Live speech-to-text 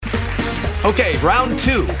Okay, round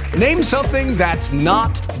two. Name something that's not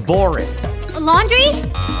boring. A laundry?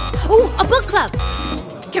 Ooh, a book club.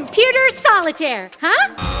 Computer solitaire,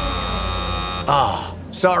 huh? Ah,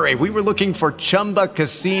 sorry, we were looking for Chumba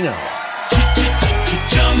Casino.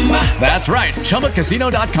 That's right,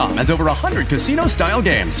 ChumbaCasino.com has over 100 casino-style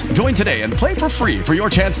games. Join today and play for free for your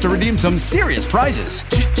chance to redeem some serious prizes.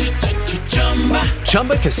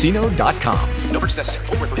 ChumbaCasino.com. No purchase necessary.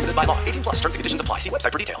 Void where prohibited by law. 18 plus. Terms and conditions apply. See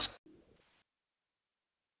website for details.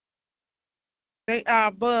 They are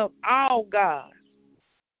above all gods.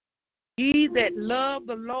 Ye that love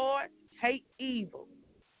the Lord hate evil.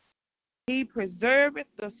 He preserveth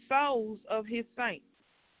the souls of his saints.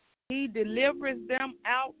 He delivereth them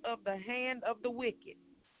out of the hand of the wicked.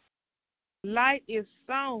 Light is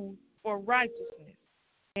sown for righteousness,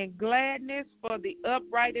 and gladness for the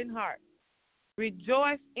upright in heart.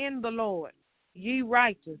 Rejoice in the Lord, ye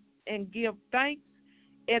righteous, and give thanks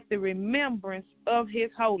at the remembrance of his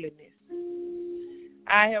holiness.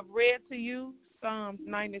 I have read to you Psalms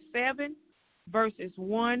 97, verses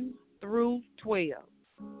 1 through 12.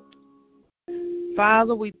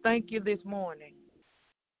 Father, we thank you this morning.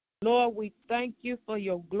 Lord, we thank you for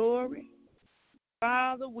your glory.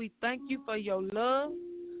 Father, we thank you for your love.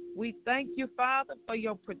 We thank you, Father, for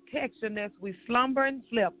your protection as we slumber and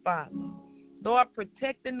slept, Father. Lord,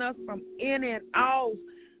 protecting us from any and all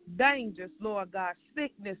dangers, Lord God,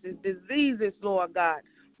 sicknesses, diseases, Lord God.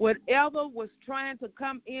 Whatever was trying to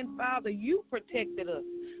come in, Father, you protected us.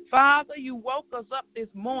 Father, you woke us up this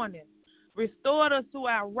morning, restored us to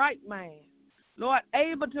our right mind. Lord,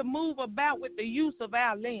 able to move about with the use of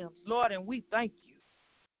our limbs, Lord, and we thank you.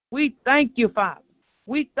 We thank you, Father.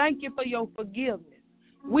 We thank you for your forgiveness.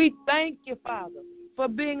 We thank you, Father, for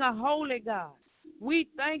being a holy God. We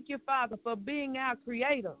thank you, Father, for being our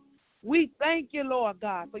creator. We thank you, Lord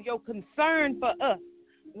God, for your concern for us.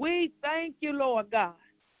 We thank you, Lord God,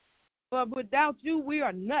 for without you we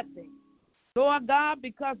are nothing. Lord God,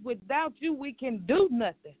 because without you we can do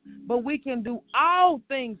nothing, but we can do all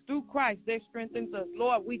things through Christ that strengthens us.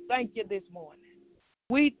 Lord, we thank you this morning.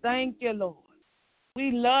 We thank you, Lord.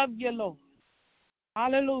 We love you, Lord.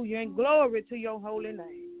 Hallelujah, and glory to your holy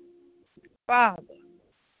name. Father,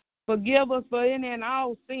 forgive us for any and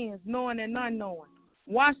all sins, knowing and unknowing.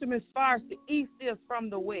 Wash them as far as the east is from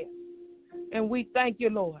the west. And we thank you,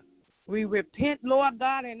 Lord. We repent, Lord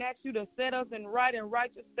God, and ask you to set us in right and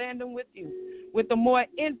righteous standing with you, with a more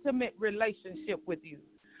intimate relationship with you.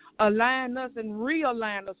 Align us and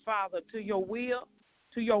realign us, Father, to your will,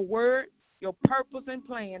 to your word, your purpose and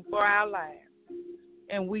plan for our lives.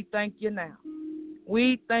 And we thank you now.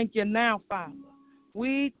 We thank you now, Father.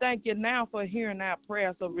 We thank you now for hearing our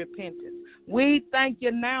prayers of repentance. We thank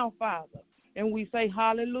you now, Father. And we say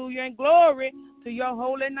hallelujah and glory to your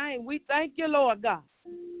holy name. We thank you, Lord God.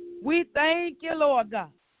 We thank you, Lord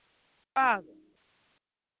God. Father,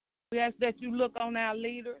 we ask that you look on our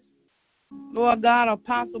leaders, Lord God,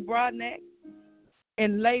 Apostle Broadnax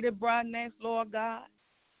and Lady Broadnax, Lord God.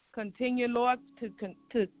 Continue, Lord, to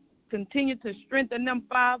continue to strengthen them,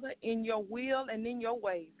 Father, in your will and in your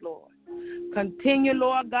ways, Lord. Continue,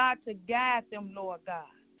 Lord God, to guide them, Lord God.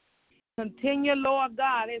 Continue, Lord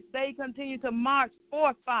God, as they continue to march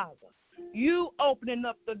forth, Father. You opening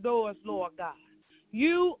up the doors, Lord God.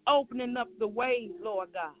 You opening up the ways,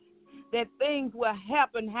 Lord God, that things will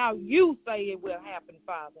happen how you say it will happen,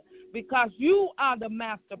 Father, because you are the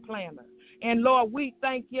master planner. And, Lord, we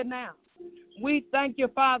thank you now. We thank you,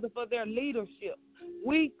 Father, for their leadership.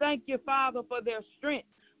 We thank you, Father, for their strength.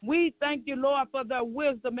 We thank you, Lord, for their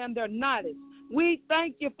wisdom and their knowledge. We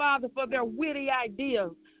thank you, Father, for their witty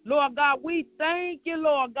ideas. Lord God, we thank you,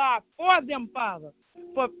 Lord God, for them, Father,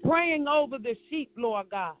 for praying over the sheep, Lord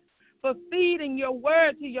God, for feeding your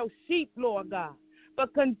word to your sheep, Lord God, for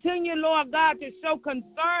continue, Lord God, to show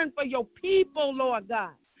concern for your people, Lord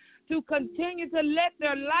God, to continue to let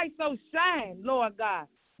their light so shine, Lord God.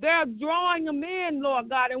 They're drawing them in, Lord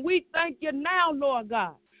God, and we thank you now, Lord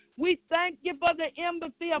God. We thank you for the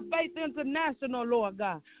Embassy of Faith International, Lord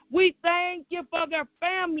God. We thank you for their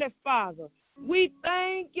families, Father. We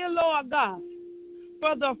thank you, Lord God,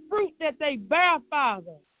 for the fruit that they bear,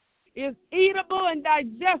 Father, is eatable and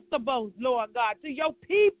digestible, Lord God, to your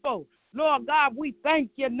people. Lord God, we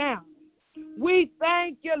thank you now. We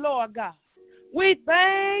thank you, Lord God. We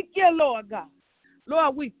thank you, Lord God.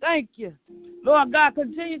 Lord, we thank you. Lord God,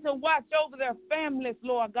 continue to watch over their families,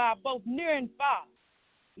 Lord God, both near and far.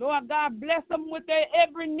 Lord God, bless them with their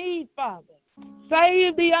every need, Father.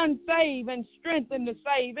 Save the unsaved and strengthen the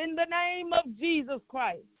saved in the name of Jesus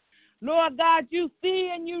Christ. Lord God, you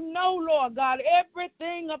see and you know, Lord God,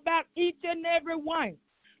 everything about each and every one.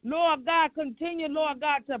 Lord God, continue, Lord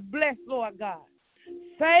God, to bless, Lord God.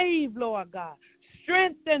 Save, Lord God.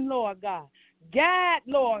 Strengthen, Lord God. Guide,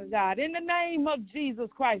 Lord God, in the name of Jesus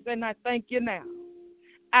Christ. And I thank you now.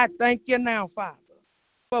 I thank you now, Father,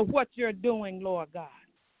 for what you're doing, Lord God,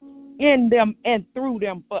 in them and through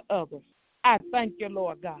them for others. I thank you,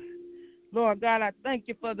 Lord God. Lord God, I thank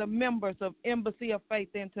you for the members of Embassy of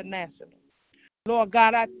Faith International. Lord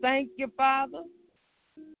God, I thank you, Father,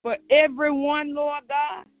 for everyone, Lord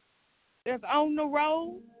God, that's on the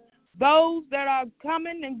road, those that are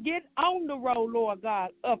coming and get on the road, Lord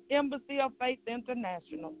God, of Embassy of Faith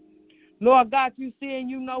International. Lord God, you see and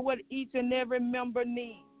you know what each and every member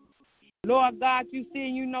needs. Lord God, you see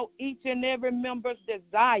and you know each and every member's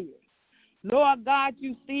desires. Lord God,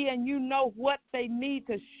 you see and you know what they need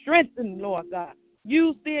to strengthen, Lord God.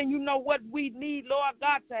 You see and you know what we need, Lord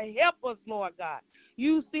God, to help us, Lord God.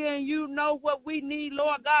 You see and you know what we need,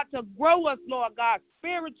 Lord God, to grow us, Lord God,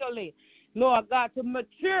 spiritually, Lord God, to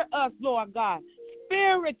mature us, Lord God,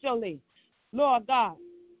 spiritually, Lord God.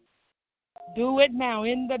 Do it now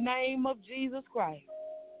in the name of Jesus Christ.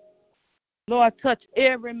 Lord, touch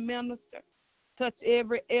every minister, touch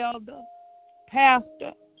every elder,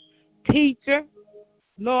 pastor, teacher,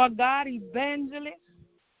 Lord God, evangelist.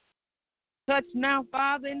 Touch now,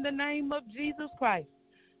 Father, in the name of Jesus Christ.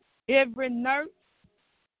 Every nurse,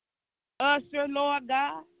 usher, Lord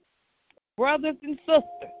God, brothers and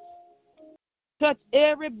sisters. Touch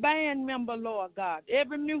every band member, Lord God,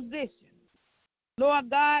 every musician. Lord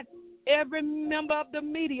God, every member of the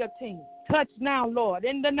media team. Touch now, Lord,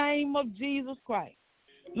 in the name of Jesus Christ.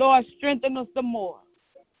 Lord, strengthen us the more.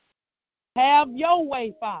 Have your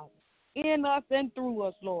way, Father, in us and through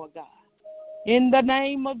us, Lord God. In the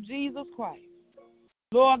name of Jesus Christ.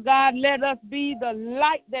 Lord God, let us be the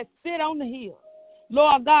light that sit on the hill.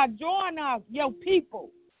 Lord God, join us, your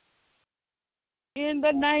people. In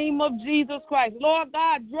the name of Jesus Christ. Lord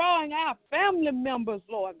God, drawing our family members,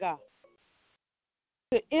 Lord God,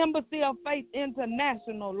 to Embassy of Faith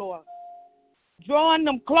International, Lord. Drawing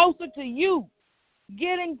them closer to you.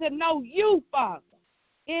 Getting to know you, Father.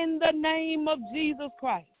 In the name of Jesus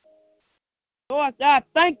Christ. Lord God,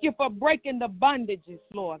 thank you for breaking the bondages,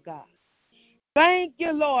 Lord God. Thank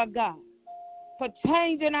you, Lord God, for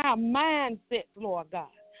changing our mindsets, Lord God.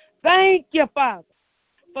 Thank you, Father,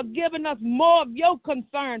 for giving us more of your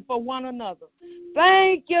concern for one another.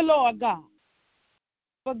 Thank you, Lord God,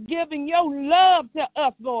 for giving your love to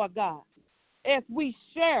us, Lord God, as we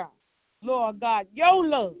share, Lord God, your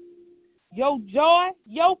love, your joy,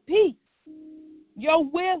 your peace, your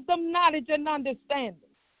wisdom, knowledge, and understanding.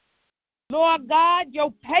 Lord God,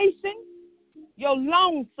 your patience, your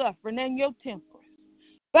long-suffering, and your temperance.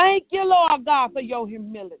 Thank you, Lord God, for your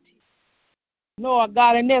humility. Lord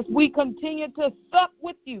God, and as we continue to sup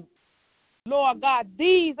with you, Lord God,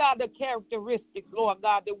 these are the characteristics, Lord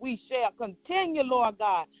God, that we shall continue, Lord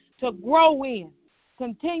God, to grow in,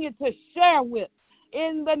 continue to share with,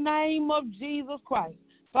 in the name of Jesus Christ.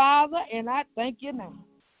 Father, and I thank you now.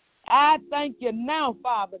 I thank you now,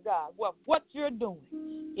 Father God, for what you're doing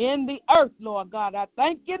in the earth, Lord God. I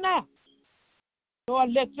thank you now.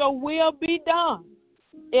 Lord, let your will be done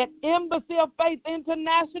at Embassy of Faith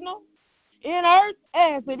International, in earth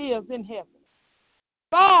as it is in heaven.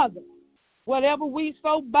 Father, whatever we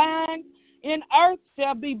so bind in earth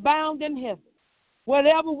shall be bound in heaven.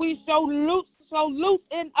 Whatever we so loose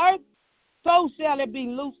in earth, so shall it be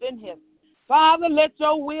loose in heaven. Father, let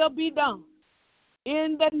your will be done.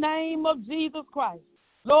 In the name of Jesus Christ.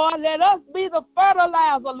 Lord, let us be the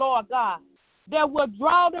fertilizer, Lord God, that will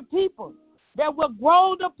draw the people, that will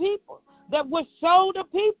grow the people, that will show the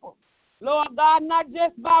people, Lord God, not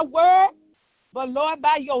just by word, but, Lord,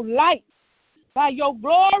 by your light, by your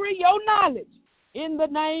glory, your knowledge, in the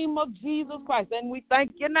name of Jesus Christ. And we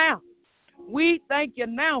thank you now. We thank you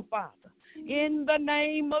now, Father, in the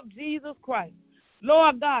name of Jesus Christ.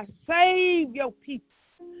 Lord God, save your people.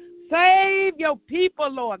 Save your people,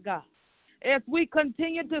 Lord God, as we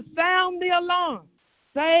continue to sound the alarm.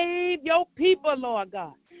 Save your people, Lord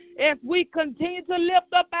God, as we continue to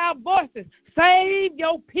lift up our voices. Save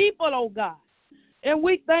your people, oh God. And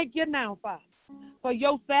we thank you now, Father, for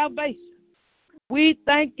your salvation. We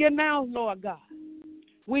thank you now, Lord God.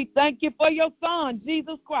 We thank you for your Son,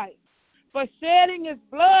 Jesus Christ, for shedding his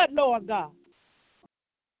blood, Lord God.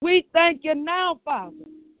 We thank you now, Father,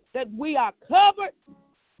 that we are covered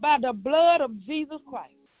by the blood of Jesus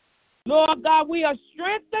Christ. Lord God, we are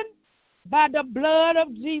strengthened by the blood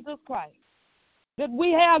of Jesus Christ. That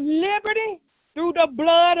we have liberty through the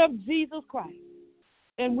blood of Jesus Christ.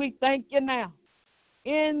 And we thank you now.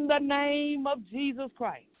 In the name of Jesus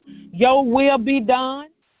Christ. Your will be done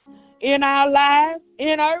in our lives,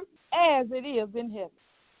 in earth, as it is in heaven.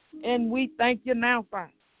 And we thank you now,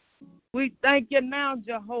 Father. We thank you now,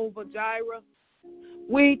 Jehovah Jireh.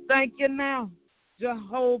 We thank you now,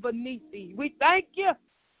 Jehovah Nissi. We thank you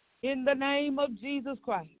in the name of Jesus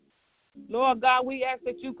Christ. Lord God, we ask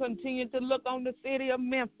that you continue to look on the city of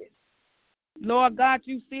Memphis. Lord God,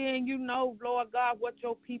 you see and you know, Lord God, what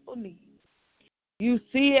your people need. You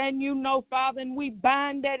see and you know, Father, and we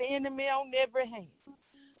bind that enemy on every hand.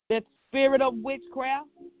 That spirit of witchcraft,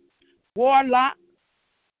 warlock,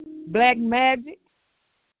 black magic,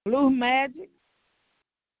 blue magic,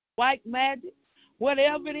 white magic,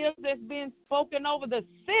 whatever it is that's being spoken over the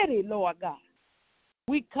city, Lord God.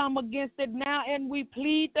 We come against it now and we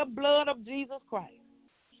plead the blood of Jesus Christ,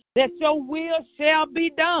 that your will shall be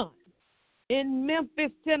done in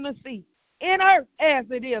Memphis, Tennessee, in earth as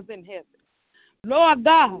it is in heaven. Lord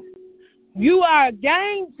God, you are a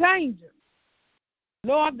game changer.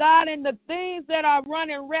 Lord God, and the things that are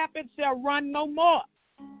running rapid shall run no more.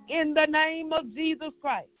 In the name of Jesus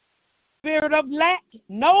Christ. Spirit of lack,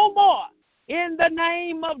 no more. In the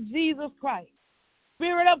name of Jesus Christ.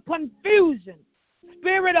 Spirit of confusion,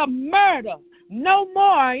 spirit of murder, no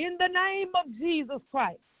more. In the name of Jesus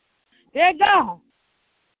Christ. Dear God,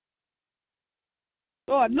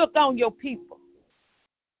 Lord, look on your people.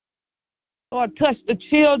 Lord, touch the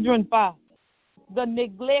children, Father, the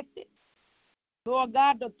neglected. Lord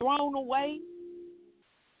God, the thrown away.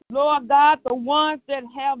 Lord God, the ones that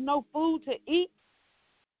have no food to eat,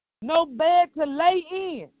 no bed to lay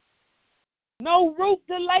in, no roof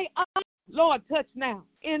to lay on. Lord, touch now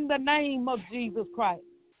in the name of Jesus Christ.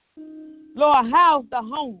 Lord, house the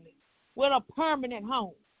homeless with a permanent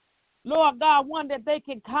home. Lord God, one that they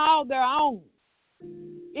can call their own.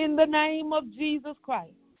 In the name of Jesus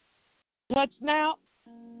Christ. Touch now,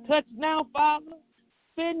 Father.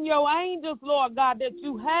 Send your angels, Lord God, that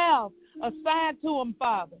you have assigned to them,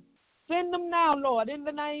 Father. Send them now, Lord, in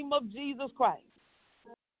the name of Jesus Christ.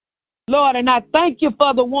 Lord, and I thank you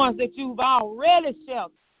for the ones that you've already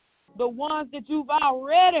sheltered, the ones that you've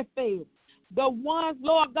already fed, the ones,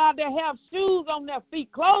 Lord God, that have shoes on their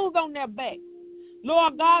feet, clothes on their back.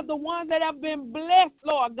 Lord God, the ones that have been blessed,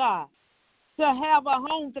 Lord God, to have a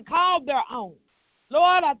home to call their own.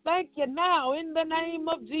 Lord, I thank you now in the name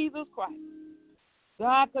of Jesus Christ.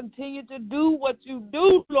 God, continue to do what you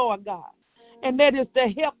do, Lord God, and that is to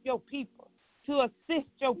help your people, to assist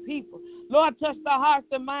your people. Lord, touch the hearts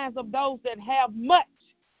and minds of those that have much,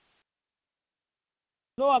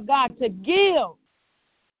 Lord God, to give,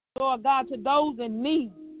 Lord God, to those in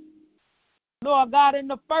need. Lord God, and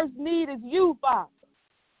the first need is you, Father.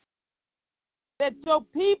 That your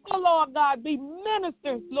people, Lord God, be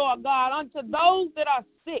ministers, Lord God, unto those that are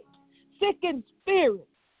sick in spirit,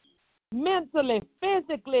 mentally,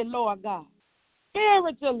 physically, Lord God,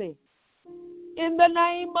 spiritually, in the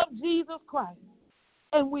name of Jesus Christ.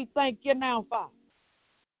 And we thank you now, Father.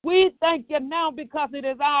 We thank you now because it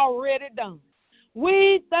is already done.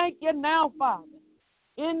 We thank you now, Father,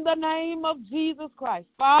 in the name of Jesus Christ.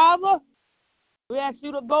 Father, we ask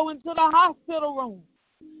you to go into the hospital room,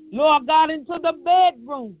 Lord God, into the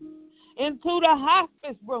bedroom, into the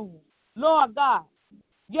hospice room, Lord God,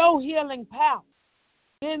 your healing power.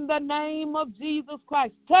 In the name of Jesus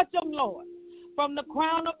Christ, touch them, Lord, from the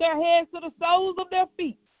crown of their heads to the soles of their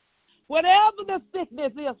feet. Whatever the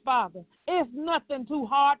sickness is, Father, it's nothing too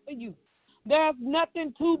hard for you. There's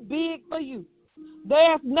nothing too big for you.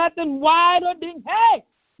 There's nothing wider than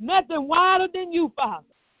you, Father.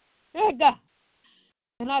 Hey, God.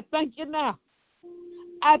 And I thank you now.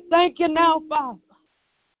 I thank you now, Father.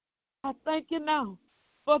 I thank you now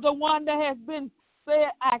for the one that has been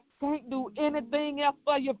said, I can't do anything else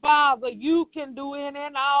for you, Father. You can do any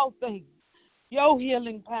and all things. Your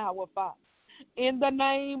healing power, Father. In the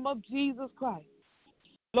name of Jesus Christ.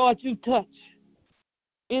 Lord, you touch.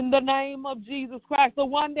 In the name of Jesus Christ, the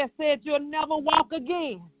one that said you'll never walk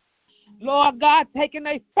again. Lord God, taking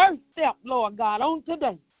a first step, Lord God, on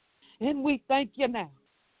today. And we thank you now.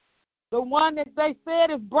 The one that they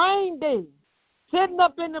said is brain dead, sitting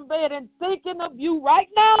up in the bed and thinking of you right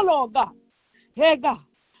now, Lord God. Hey, God,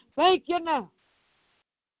 thank you now.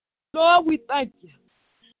 Lord, we thank you.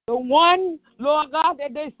 The one, Lord God,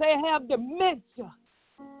 that they say have dementia.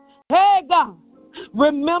 Hey, God,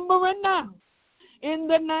 remembering now in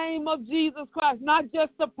the name of Jesus Christ, not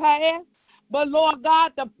just the past, but, Lord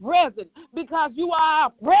God, the present, because you are our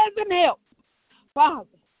present help. Father,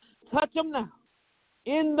 touch them now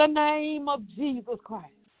in the name of Jesus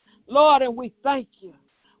Christ. Lord, and we thank you.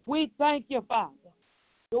 We thank you, Father.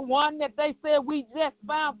 The one that they said we just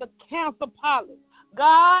found the cancer polyp.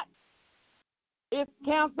 God, it's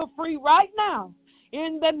cancer-free right now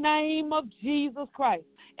in the name of Jesus Christ.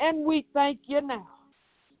 And we thank you now.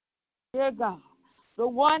 Dear God, the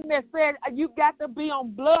one that said you got to be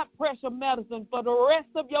on blood pressure medicine for the rest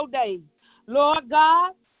of your days. Lord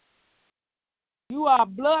God, you are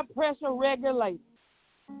blood pressure regulator.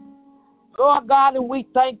 Lord God, and we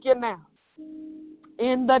thank you now.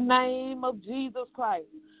 In the name of Jesus Christ,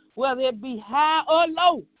 whether it be high or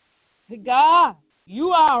low, God, you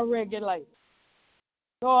are a regulator.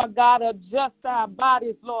 Lord God, adjust our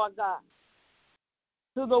bodies, Lord God,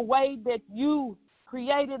 to the way that you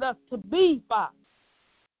created us to be, Father.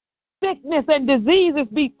 Sickness and diseases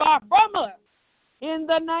be far from us. In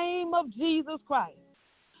the name of Jesus Christ,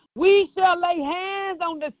 we shall lay hands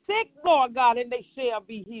on the sick, Lord God, and they shall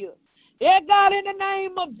be healed. Dear God, in the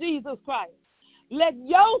name of Jesus Christ, let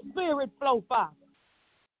your spirit flow, Father,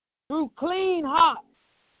 through clean hearts,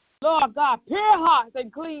 Lord God, pure hearts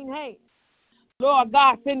and clean hands. Lord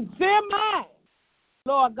God, sincere minds,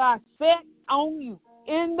 Lord God, set on you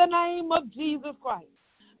in the name of Jesus Christ.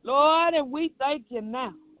 Lord, and we thank you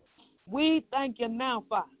now. We thank you now,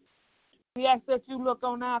 Father. We ask that you look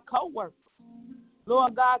on our co-workers.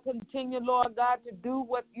 Lord God, continue, Lord God, to do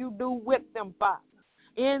what you do with them, Father.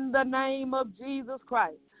 In the name of Jesus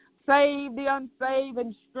Christ. Save the unsaved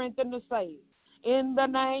and strengthen the saved. In the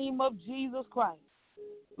name of Jesus Christ.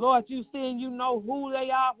 Lord, you see and you know who they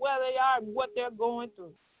are, where they are, and what they're going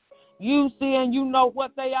through. You see and you know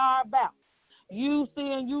what they are about. You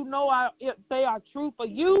see and you know if they are true for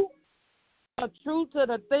you or true to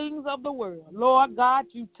the things of the world. Lord God,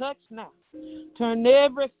 you touch now. Turn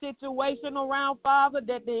every situation around, Father,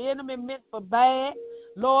 that the enemy meant for bad.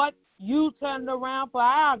 Lord, you turned around for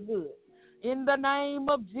our good. In the name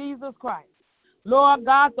of Jesus Christ. Lord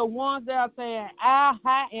God, the ones that are saying,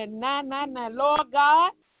 hi, and nah. Lord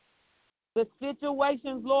God, the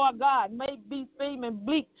situations, Lord God, may be seeming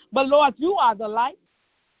bleak, but Lord, you are the light.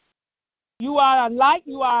 You are a light.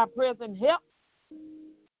 You are a present help.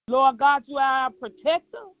 Lord God, you are our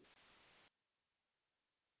protector.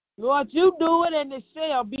 Lord, you do it and it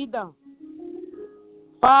shall be done.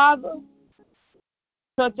 Father,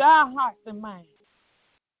 touch our hearts and minds.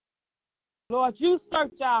 Lord, you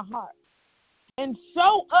search our hearts and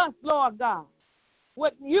show us, Lord God,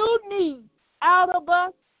 what you need out of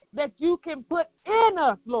us that you can put in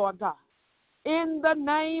us, Lord God, in the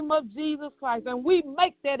name of Jesus Christ. And we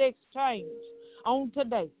make that exchange on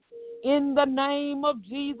today in the name of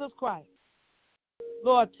Jesus Christ.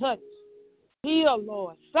 Lord, touch, heal,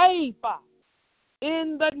 Lord, save, Father,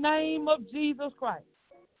 in the name of Jesus Christ.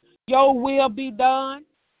 Your will be done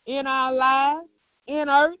in our lives, in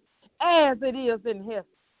earth, as it is in heaven.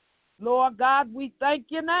 Lord God, we thank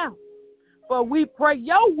you now, for we pray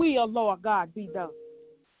your will, Lord God, be done.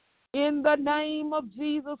 In the name of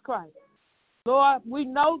Jesus Christ. Lord, we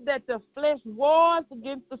know that the flesh wars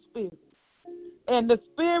against the spirit, and the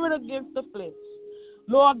spirit against the flesh.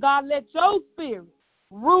 Lord God, let your spirit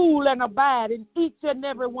rule and abide in each and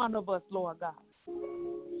every one of us, Lord God.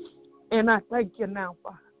 And I thank you now,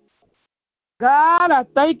 Father. God, I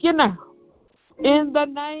thank you now. In the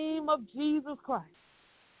name of Jesus Christ.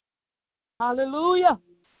 Hallelujah.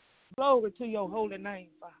 Glory to your holy name,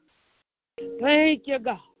 Father. Thank you,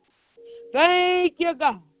 God. Thank you,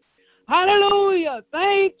 God. Hallelujah.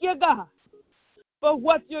 Thank you, God, for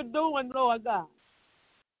what you're doing, Lord God,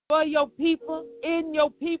 for your people, in your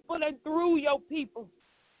people, and through your people.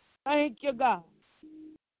 Thank you, God.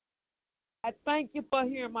 I thank you for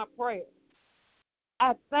hearing my prayers.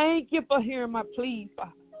 I thank you for hearing my pleas,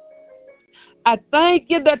 Father. I thank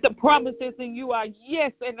you that the promises in you are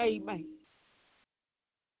yes and amen.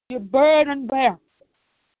 Your burden bearer,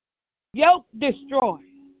 yoke destroyer.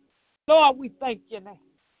 Lord, we thank you now.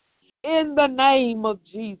 In the name of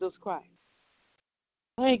Jesus Christ.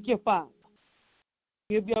 Thank you, Father.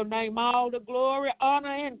 Give your name all the glory, honor,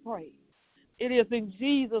 and praise. It is in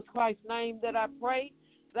Jesus Christ's name that I pray.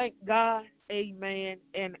 Thank God. Amen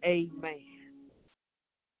and amen.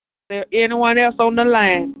 Is there anyone else on the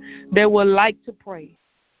line that would like to pray?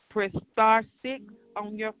 Press *6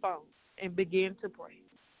 on your phone and begin to pray.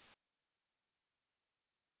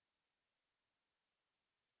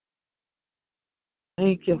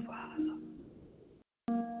 Thank you, Father.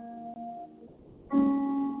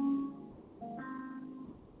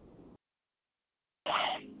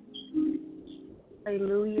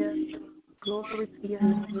 Hallelujah. Glory to your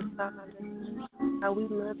name, Father. God, we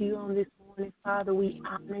love you on this morning, Father. We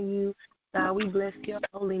honor you. God, we bless your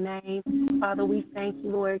holy name. Father, we thank you,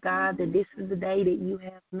 Lord God, that this is the day that you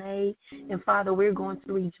have made. And, Father, we're going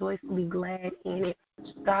to rejoice and be glad in it.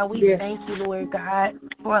 God, we thank you, Lord God,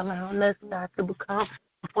 for allowing us, God, to become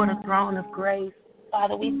before the throne of grace.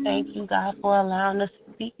 Father, we thank you, God, for allowing us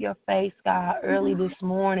to seek your face, God, early this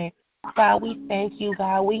morning. God, we thank you,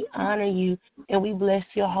 God. We honor you, and we bless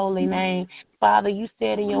your holy name. Father, you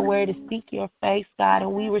said in your word to seek your face, God,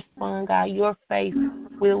 and we respond, God, your face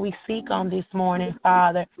will we seek on this morning,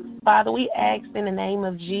 Father. Father, we ask in the name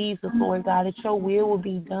of Jesus, Lord God, that your will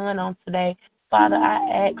be done on today. Father,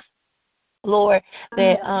 I ask, Lord,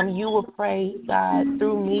 that you will pray, God,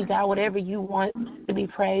 through me, God, whatever you want to be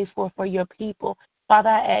prayed for your people. Father,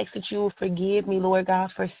 I ask that you will forgive me, Lord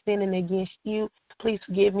God, for sinning against you. Please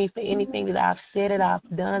forgive me for anything that I've said, that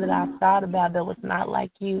I've done, that I've thought about that was not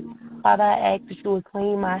like you. Father, I ask that you would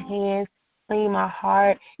clean my hands, clean my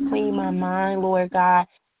heart, clean my mind, Lord God,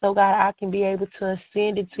 so, God, I can be able to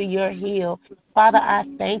ascend into your hill. Father, I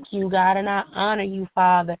thank you, God, and I honor you,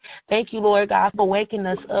 Father. Thank you, Lord God, for waking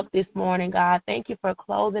us up this morning, God. Thank you for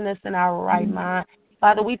clothing us in our right mind.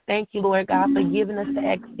 Father, we thank you, Lord God, for giving us the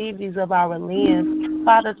activities of our limbs.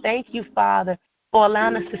 Father, thank you, Father, for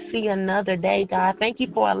allowing us to see another day, God. Thank you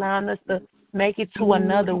for allowing us to make it to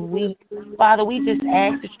another week. Father, we just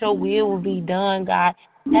ask that your will be done, God.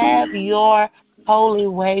 Have your holy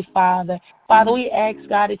way, Father. Father, we ask,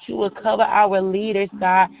 God, that you will cover our leaders,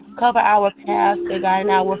 God, cover our pastor, God, and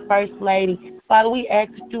our first lady. Father, we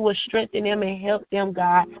ask that you will strengthen them and help them,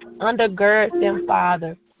 God, undergird them,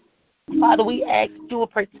 Father. Father, we ask that you will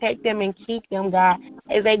protect them and keep them, God,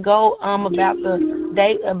 as they go about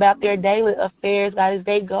their daily affairs, God, as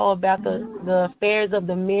they go about the affairs of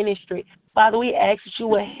the ministry. Father, we ask that you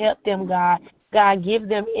will help them, God. God, give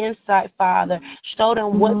them insight, Father. Show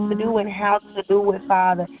them what to do and how to do it,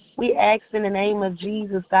 Father. We ask in the name of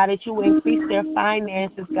Jesus, God, that you will increase their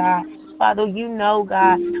finances, God. Father, you know,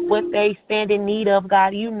 God, what they stand in need of,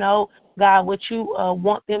 God. You know, God, what you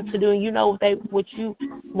want them to do, and you know what you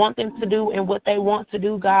want them to do and what they want to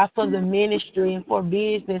do, God, for the ministry and for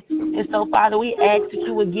business. And so, Father, we ask that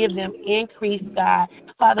you would give them increase, God.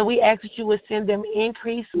 Father, we ask that you would send them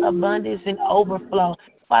increase, abundance, and overflow.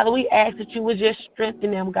 Father, we ask that you would just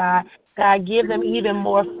strengthen them, God. God, give them even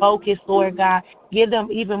more focus, Lord God. Give them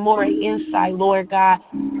even more insight, Lord God.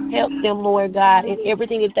 Help them, Lord God, in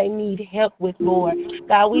everything that they need help with, Lord.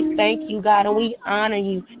 God, we thank you, God, and we honor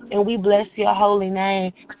you, and we bless your holy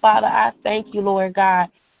name. Father, I thank you, Lord God,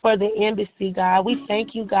 for the embassy, God. We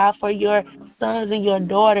thank you, God, for your sons and your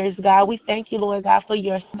daughters, God. We thank you, Lord God, for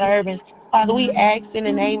your servants. Father, we ask in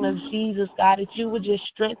the name of Jesus, God, that you would just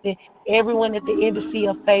strengthen everyone at the Embassy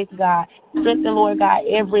of Faith, God. Strengthen, Lord God,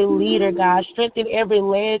 every leader, God. Strengthen every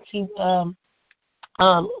laity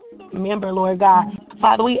member, Lord God.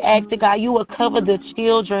 Father, we ask that, God, you will cover the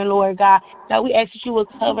children, Lord God. God, we ask that you will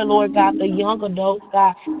cover, Lord God, the young adults,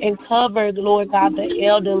 God, and cover, Lord God, the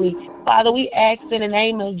elderly. Father, we ask in the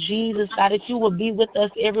name of Jesus, God, that you will be with us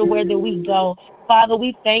everywhere that we go. Father,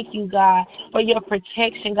 we thank you, God, for your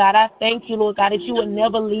protection, God. I thank you, Lord God, that you will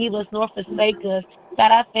never leave us nor forsake us.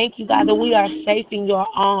 God, I thank you, God, that we are safe in your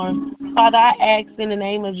arms. Father, I ask in the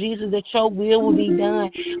name of Jesus that your will be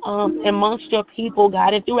done amongst your people,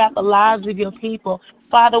 God, and throughout the lives of your people.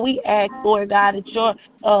 Father, we ask, Lord God,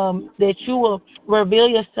 that you will reveal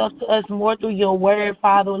yourself to us more through your word,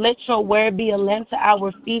 Father. Let your word be a lamp to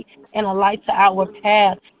our feet and a light to our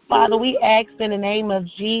path. Father, we ask in the name of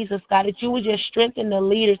Jesus, God, that you would just strengthen the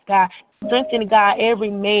leaders, God. Strengthen, God,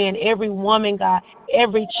 every man, every woman, God,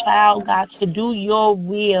 every child, God, to do your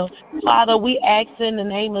will. Father, we ask in the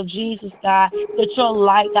name of Jesus, God, that your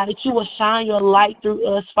light, God, that you will shine your light through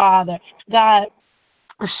us, Father. God,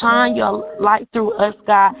 shine your light through us,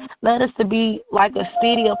 God. Let us to be like a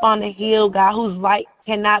city up on the hill, God, whose light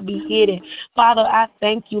cannot be hidden. Father, I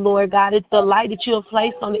thank you, Lord God. It's the light that you have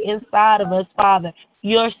placed on the inside of us, Father.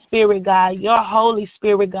 Your spirit, God, your Holy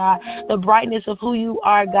Spirit, God, the brightness of who you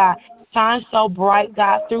are, God. Shine so bright,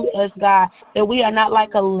 God, through us, God, that we are not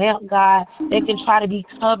like a lamp, God, that can try to be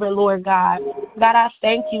covered, Lord God. God, I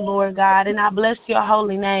thank you, Lord God, and I bless your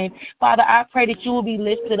holy name. Father, I pray that you will be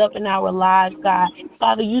lifted up in our lives, God.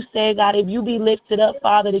 Father, you said, God, if you be lifted up,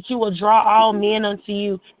 Father, that you will draw all men unto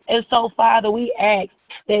you. And so, Father, we ask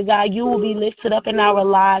that, God, you will be lifted up in our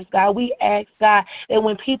lives, God. We ask, God, that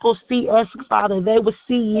when people see us, Father, they will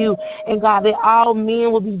see you. And, God, that all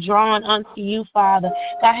men will be drawn unto you, Father.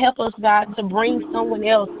 God, help us, God, to bring someone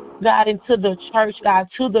else, God, into the church, God,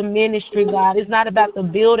 to the ministry, God. It's not about the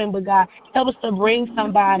building, but, God, help us to bring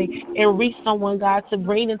somebody and reach someone, God, to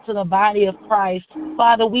bring into the body of Christ.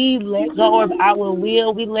 Father, we let go of our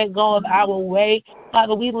will. We let go of our way.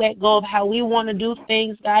 Father, we let go of how we want to do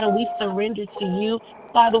things, God, and we surrender to you.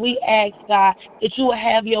 Father, we ask, God, that you will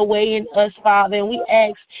have your way in us, Father, and we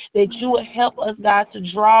ask that you will help us, God,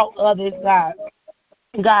 to draw others, God.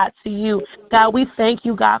 God, to you. God, we thank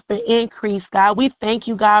you, God, for increase. God, we thank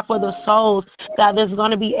you, God, for the souls, God, that's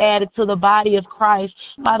going to be added to the body of Christ.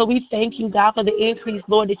 Father, we thank you, God, for the increase,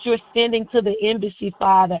 Lord, that you're sending to the embassy,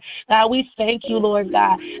 Father. God, we thank you, Lord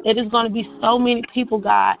God, that there's going to be so many people,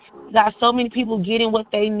 God, so many people getting what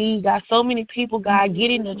they need, God, so many people, God,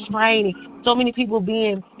 getting the training, so many people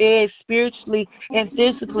being fed spiritually and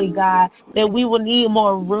physically, God, that we will need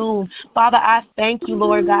more room. Father, I thank you,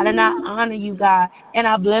 Lord God, and I honor you, God, and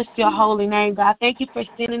I bless your holy name, God. Thank you for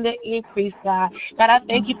sending the increase, God. God, I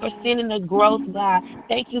thank you for sending the growth, God.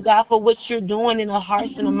 Thank you, God, for what you're doing in the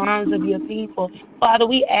hearts and the minds of your people. Father,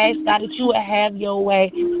 we ask, God, that you would have your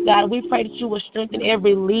way. God, we pray that you would strengthen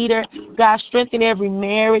every leader. God, strengthen every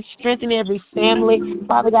marriage, strengthen every family.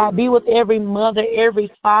 Father God, be with every mother,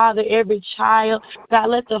 every father, every child. God,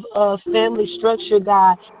 let the family structure,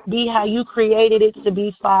 God, be how you created it to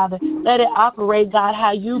be, Father. Let it operate, God,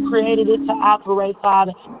 how you created it to operate,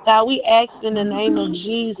 Father. God, we ask in the name of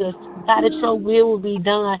Jesus, God, that your will be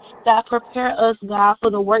done. God, prepare us, God,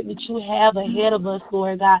 for the work that you have ahead of us,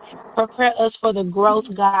 Lord God. Prepare us for the growth,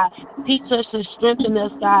 God. Teach us and strengthen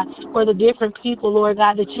us, God, for the different people, Lord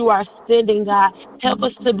God, that you are sending, God. Help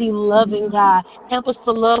us to be loving, God. Help us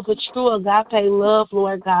to love with true agape love,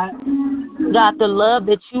 Lord God. God, the love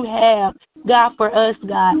that you have, God, for us,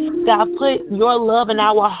 God. God, put your love in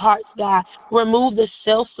our hearts, God. Remove the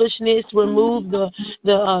selfishness, remove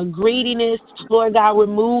the greediness, Lord God.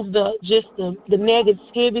 Remove the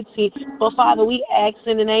negativity. But, Father, we ask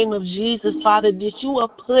in the name of Jesus, Father, that you will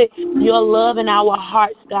put your love in our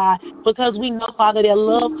hearts, God, because we know, Father, that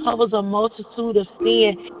love covers a multitude of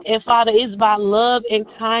sin. And, Father, it's by love and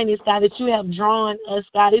kindness, God, that you have drawn us,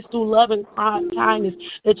 God. It's through love and kindness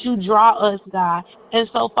that you draw us, God. And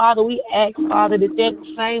so, Father, we ask, Father,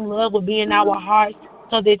 that same love will be in our hearts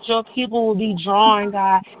so that your people will be drawn,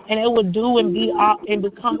 God, and it will do and be all and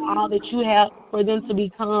become all that you have for them to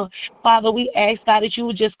become. Father, we ask, God, that you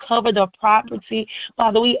would just cover the property.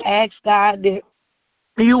 Father, we ask, God, that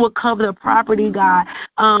you will cover the property, God,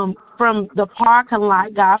 from the parking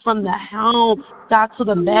lot, God, from the home, God, to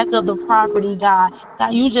the back of the property, God. God,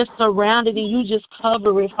 you just surround it and you just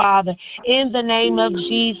cover it, Father, in the name of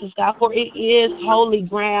Jesus, God, for it is holy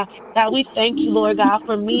ground. God, we thank you, Lord God,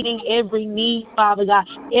 for meeting every need, Father God,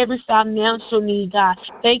 every financial need, God.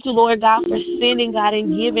 Thank you, Lord God, for sending, God,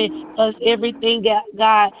 and giving us everything,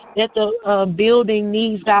 God, that the building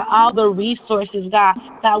needs, God, all the resources, God.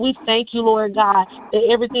 God, we thank you, Lord God, that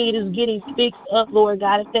everything is getting fixed up, Lord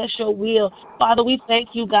God, if that's your will. Father, we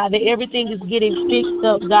thank you, God, that everything is getting fixed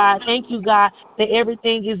up, God. Thank you, God, that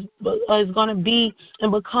everything is going to be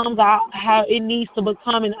and become, God, how it needs to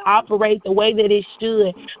become and operate the way that it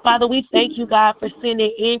should. Father, we thank you, God, for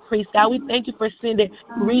sending increase. God, we thank you for sending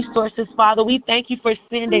resources, Father. We thank you for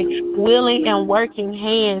sending willing and working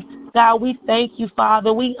hands. God, we thank you,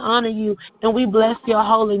 Father. We honor you, and we bless your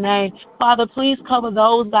holy name. Father, please cover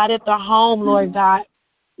those, God, at the home, Lord God,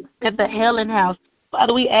 at the Helen House.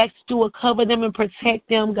 Father, we ask you to cover them and protect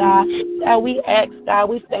them, God. God, we ask, God,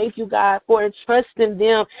 we thank you, God, for entrusting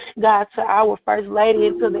them, God, to our First Lady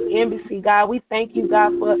and to the embassy, God. We thank you,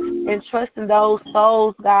 God, for entrusting those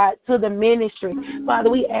souls, God, to the ministry. Father,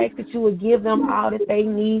 we ask that you would give them all that they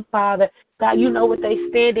need, Father. God, you know what they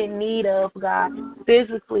stand in need of, God,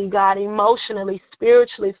 physically, God, emotionally,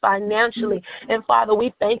 spiritually, financially. And, Father,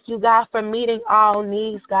 we thank you, God, for meeting all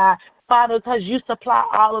needs, God. Father, because you supply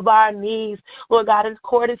all of our needs, Lord God,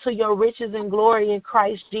 according to your riches and glory in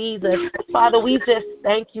Christ Jesus. Father, we just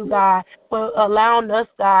thank you, God, for allowing us,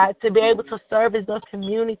 God, to be able to service the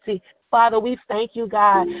community. Father, we thank you,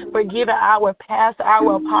 God, for giving our pastor,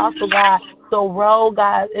 our apostle, God, the role,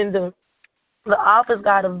 God, in the office,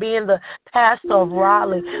 God, of being the pastor of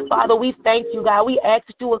Raleigh. Father, we thank you, God. We ask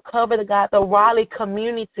that you will cover, the Raleigh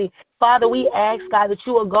community. Father, we ask, God, that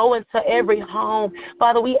you will go into every home.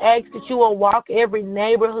 Father, we ask that you will walk every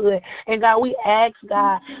neighborhood. And, God, we ask,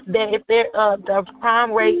 God, that if the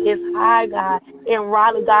crime rate is high, God, in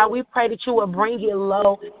Raleigh, God, we pray that you will bring it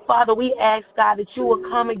low. Father, we ask, God, that you will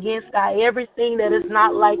come against, God, everything that is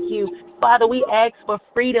not like you. Father, we ask for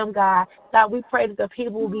freedom, God. God, we pray that the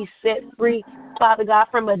people will be set free, Father God,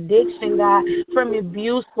 from addiction, God, from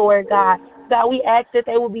abuse, Lord God. God, we ask that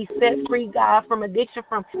they will be set free, God, from addiction,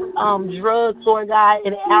 from drugs, Lord God,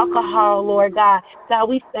 and alcohol, Lord God. God,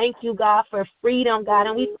 we thank you, God, for freedom, God,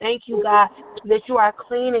 and we thank you, God, that you are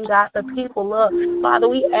cleaning, God, the people up. Father,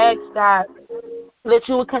 we ask, God, that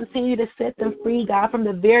you will continue to set them free, God, from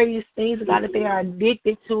the various things, God, that they are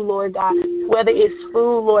addicted to, Lord God, whether it's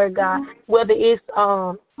food, Lord God, whether it's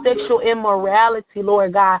sexual immorality,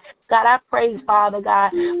 Lord God. God, I pray, Father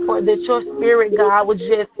God, for that your spirit, God, would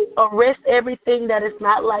just arrest everything that is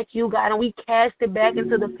not like you, God, and we cast it back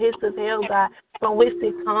into the pits of hell, God, from which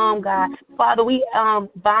it come, God. Father, we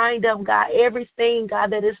bind up, God, everything,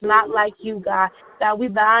 God, that is not like you, God. God, we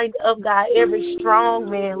bind up, God, every strong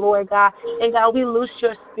man, Lord God. And, God, we loose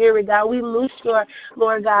your spirit, God. We loose your,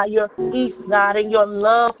 Lord God, your peace, God, and your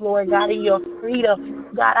love, Lord God, and your freedom.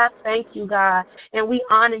 God, I thank you, God, and we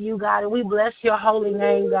honor you, God, and we bless your holy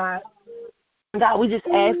name, God. God, we just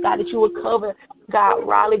ask, God, that you would cover, God,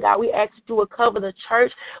 Raleigh, God. We ask that you would cover the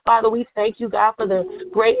church. Father, we thank you, God, for the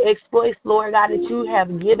great exploits, Lord God, that you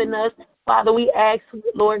have given us. Father, we ask,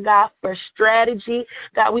 Lord God, for strategy.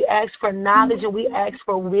 God, we ask for knowledge and we ask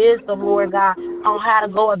for wisdom, Lord God, on how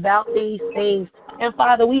to go about these things. And,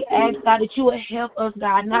 Father, we ask, God, that you would help us,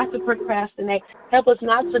 God, not to procrastinate. Help us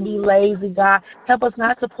not to be lazy, God. Help us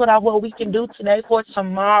not to put out what we can do today for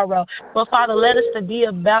tomorrow. But, Father, let us to be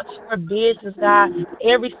about your business, God,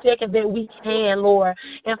 every second that we can, Lord.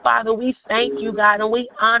 And, Father, we thank you, God, and we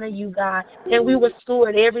honor you, God. And we will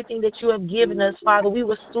steward everything that you have given us, Father. We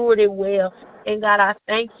will steward it well. And, God, I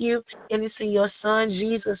thank you. And it's in your Son,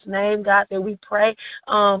 Jesus' name, God, that we pray.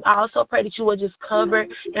 I also pray that you will just cover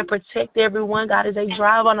and protect everyone, God, as they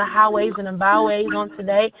drive on the highways and the byways on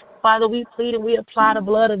today. Father, we plead and we apply the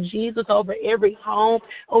blood of Jesus over every home,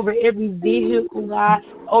 over every vehicle, God,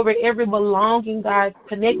 over every belonging, God,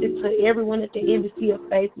 connected to everyone at the embassy of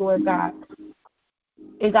faith, Lord God.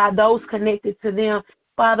 And, God, those connected to them,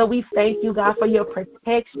 Father, we thank you, God, for your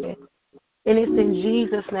protection. And it's in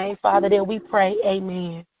Jesus' name, Father, that we pray.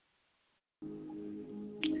 Amen.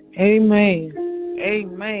 Amen.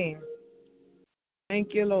 Amen.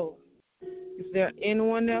 Thank you, Lord. Is there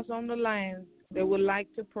anyone else on the line that would like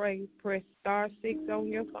to pray? Press *6 on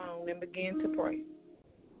your phone and begin to pray.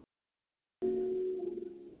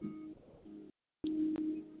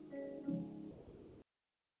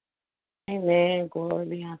 Amen. Glory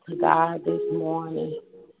be unto God this morning.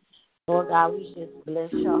 Lord God, we just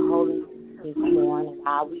bless your holy name this morning.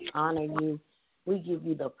 God, we honor you. We give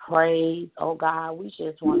you the praise. Oh, God, we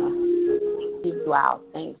just want to give you our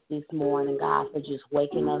thanks this morning, God, for just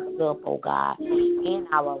waking us up, oh, God, in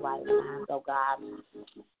our right minds, oh, God.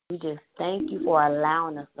 We just thank you for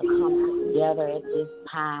allowing us to come together at this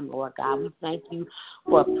time, Lord God. We thank you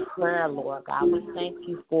for prayer, Lord God. We thank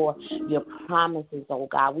you for your promises, oh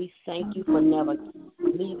God. We thank you for never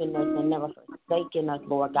leaving us and never forsaking us,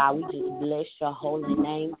 Lord God. We just bless your holy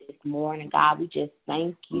name this morning, God. We just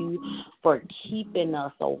thank you for keeping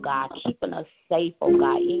us, oh God, keeping us safe, oh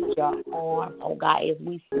God, in your arms, oh God, as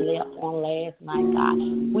we slept on last night, God.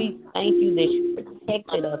 We thank you that you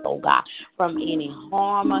protected us, oh God, from any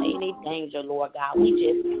harm or any danger, Lord God. We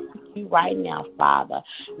just thank you right now, Father.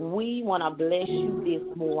 We want to bless you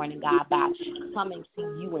this morning, God, by coming to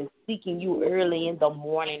you and seeking you early in the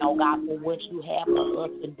morning, oh God, for what you have for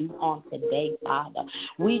us to do on today, Father.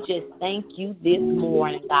 We just thank you this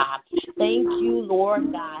morning, God. Thank you,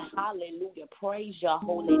 Lord God. Hallelujah. Praise your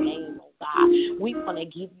holy name, oh God. We want to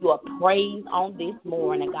give you a praise on this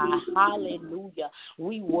morning, God. Hallelujah.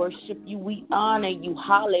 We worship you. We honor you.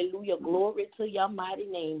 Hallelujah. Glory to your mighty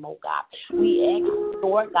name, oh God. We ask,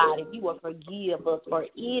 Lord God, if you will forgive us for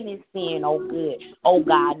any sin, oh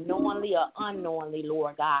God, knowingly or unknowingly,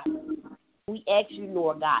 Lord God. We ask you,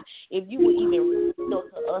 Lord God, if you would even reveal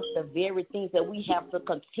to us the very things that we have to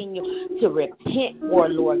continue to repent for,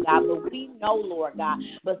 Lord God. But we know, Lord God,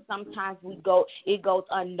 but sometimes it goes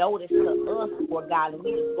unnoticed to us, Lord God, and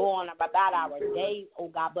we just go on about our days, oh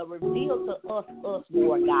God. But reveal to us,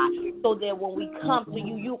 Lord God, so that when we come to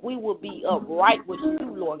you, we will be upright with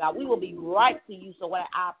you, Lord God. We will be right to you so that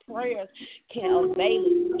our prayers can avail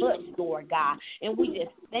us much, Lord God. And we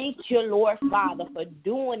just thank you, Lord Father, for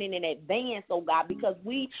doing it in advance, oh God, because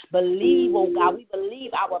we believe, oh God, we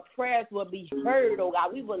believe our prayers will be heard, oh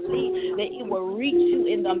God. We believe that it will reach you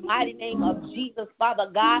in the mighty name of Jesus, Father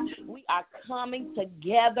God. We are coming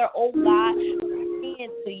together, oh God,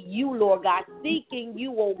 to you, Lord God, seeking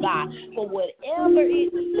you, oh God, for whatever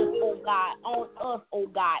it is, oh God, on us, oh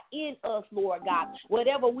God, in us, Lord God,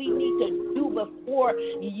 whatever we need to do before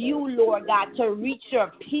you, Lord God, to reach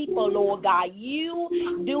your people, Lord God, you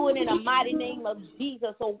do it in the mighty name of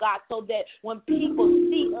Jesus, oh God, so that when people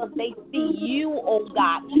see us, they see you, oh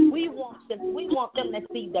God. We want them to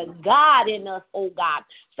see the God in us, oh God.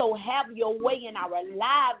 So have your way in our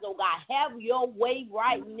lives, oh God. Have your way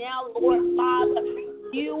right now, Lord Father.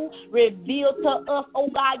 You reveal to us, oh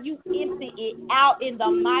God, you empty it out in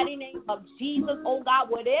the mighty name of Jesus, oh God,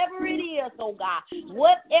 whatever it is, oh God,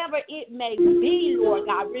 whatever it may be, Lord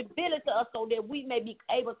God, reveal it to us so that we may be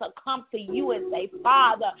able to come to you and say,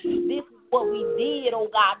 Father, this is what we did, oh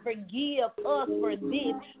God. Forgive us for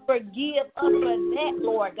this. Forgive us for that,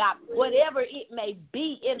 Lord God. Whatever it may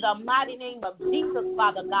be, in the mighty name of Jesus,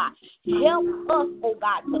 Father God. Help us, oh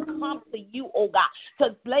God, to come to you, oh God,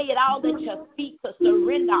 to lay it all at your feet, to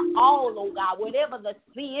surrender all, oh God. Whatever the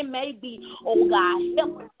sin may be, oh God,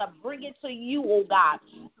 help us to bring it to you, oh God.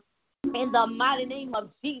 In the mighty name of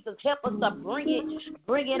Jesus, help us to bring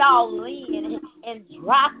it all in and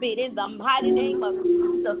drop it in the mighty name of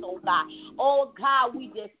Jesus, oh God. Oh God, we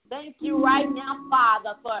just thank you right now,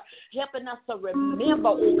 Father, for helping us to remember,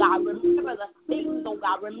 oh God. Remember the things, oh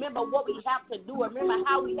God. Remember what we have to do. Remember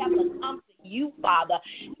how we have to come to you, Father.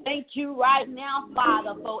 Thank you right now,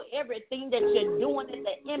 Father, for everything that you're doing at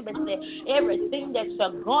the embassy, everything that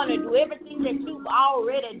you're going to do, everything that you've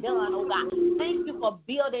already done, oh God. Thank you for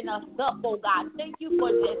building us up, oh God. Thank you for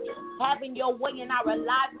just having your way in our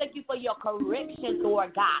lives. Thank you for your correction,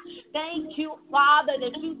 Lord God. Thank you, Father,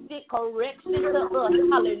 that you did correction to us.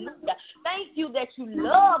 Hallelujah. Thank you that you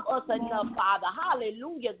love us enough, Father.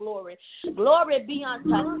 Hallelujah. Glory. Glory be unto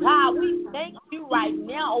God. We thank you right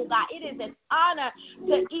now, oh God. It is an honor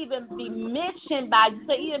to even be mentioned by you,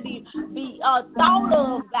 to even be thought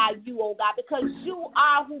of by you, oh God, because you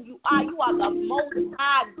are who you are. You are the most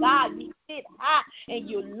high God. You sit high and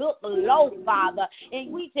you look low, Father.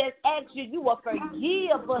 And we just ask you will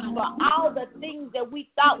forgive us for all the things that we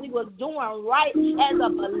thought we were doing right as a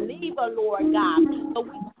believer, Lord God. So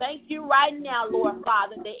we thank you right now, Lord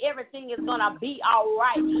Father, that everything is going to be all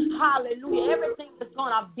right. Hallelujah. Everything is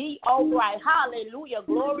going to be all right. Hallelujah.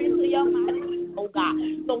 Glory to your mighty name, oh God.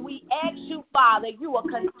 So we ask you, Father, you will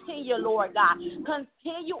continue, Lord God.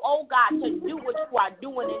 Continue, oh God, to do what you are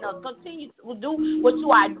doing in us. Continue to do what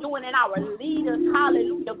you are doing in our leaders.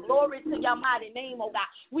 Hallelujah. Glory to your mighty name, oh God.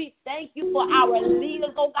 We thank you for our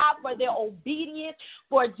leaders, oh God, for their obedience,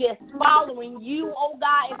 for just following you, oh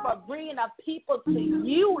God, and for bringing the people to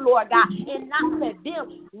you, Lord God, and not to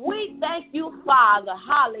them. We thank you, Father.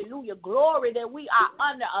 Hallelujah. Glory that we are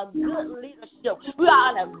under a good leadership. We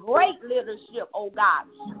are under great leadership, oh God.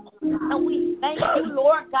 And we thank you,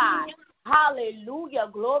 Lord God. Hallelujah.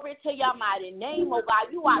 Glory to your mighty name, oh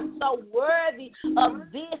God. You are so worthy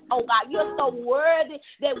of this, oh God. You're so worthy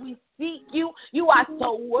that we seek you. You are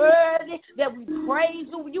so worthy that we praise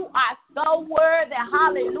you. You are so worthy.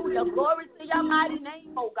 Hallelujah. Glory to your mighty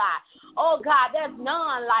name, oh God. Oh God, there's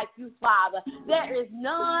none like you, Father. There is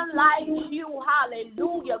none like you.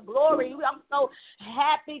 Hallelujah. Glory. I'm so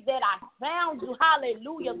happy that I found you.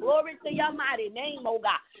 Hallelujah. Glory to your mighty name, oh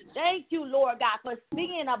God. Thank you, Lord God, for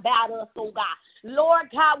seeing about us, oh God. Lord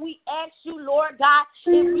God, we ask you, Lord God,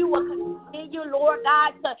 if you will continue, Lord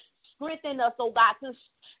God, to strengthen us, oh God, to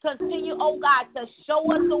continue, oh God, to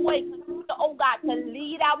show us the way, continue, oh God, to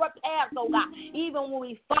lead our paths, oh God. Even when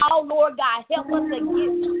we fall, Lord God, help us to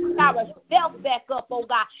get ourselves back up, oh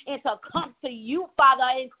God, and to come to you, Father,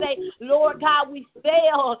 and say, Lord God, we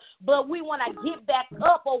failed, but we want to get back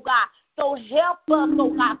up, oh God. So help us,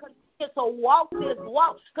 oh God, to walk this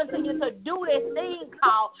walk, continue to do this thing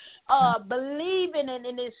called believing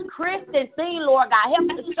in this Christian thing, Lord God. Help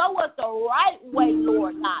us to show us the right way,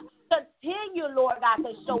 Lord God. Continue, Lord God,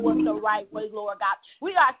 to show us the right way, Lord God.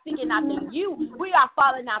 We are seeking after you. We are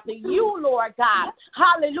following after you, Lord God.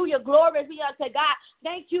 Hallelujah. Glory be unto God.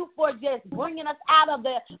 Thank you for just bringing us out of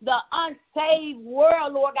the unsaved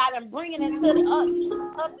world, Lord God, and bringing it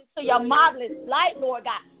to your marvelous light, Lord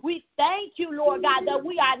God. We thank you, Lord God, that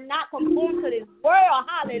we are not conformed to this world.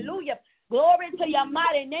 Hallelujah. Glory to your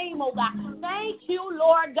mighty name, oh God. Thank you,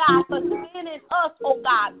 Lord God, for sending us, oh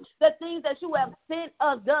God, the things that you have sent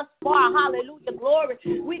us thus far. Hallelujah. Glory.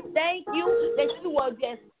 We thank you that you will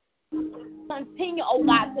just continue, oh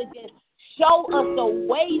God, to just show us the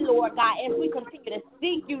way, Lord God, as we continue to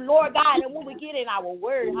seek you, Lord God, and when we get in our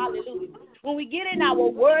word, hallelujah. When we get in our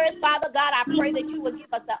word, Father God, I pray that you will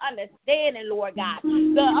give us the understanding, Lord God,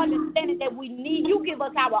 the understanding that we need. You give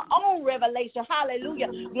us our own revelation, hallelujah.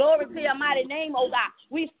 Glory to your mighty name, oh God.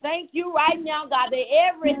 We thank you right now, God, that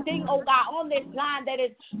everything, oh God, on this line that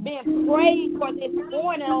is being prayed for this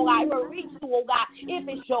morning, oh God, will reach you, oh God, if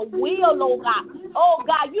it's your will, oh God. Oh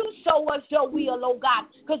God, you show us your will, oh God,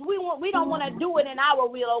 because we don't want to do it in our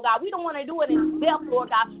will, oh God. We don't want to do it in self, Lord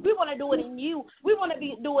God. We want to do it in you. We want to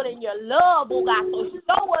do it in your love, oh God. So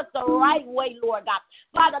show us the right way, Lord God.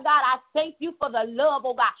 Father God, I thank you for the love,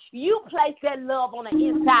 oh God. You place that love on the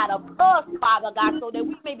inside of us, Father God, so that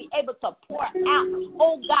we may be able to pour out,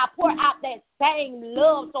 oh God, pour out that same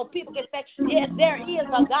love so people can say, yes, there is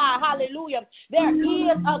a God, hallelujah. There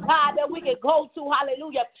is a God that we can go to,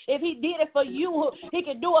 hallelujah. If he did it for you, he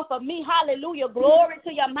can do it for me, hallelujah. Glory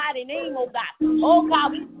to your mighty name, oh God. Oh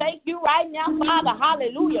God, we thank you right now, Father,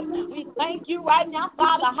 hallelujah. We thank you right now,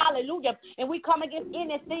 Father, hallelujah. And we come against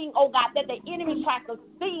anything, oh God, that the enemy tries to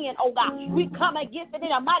sin, oh God. We come against it in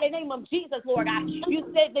the mighty name of Jesus, Lord God. You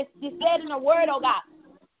said in the word, oh God,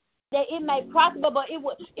 that it may prosper, but it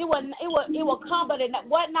will come, but it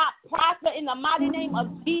will not prosper in the mighty name of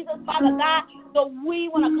Jesus, Father God. So we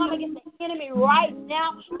want to come against the enemy right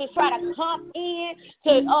now to try to come in,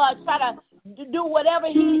 to try to do whatever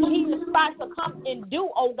he tries to come and do,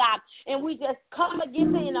 oh God. And we just come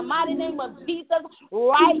against it in the mighty name of Jesus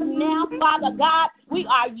right now, Father God. We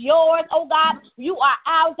are yours, oh God. You are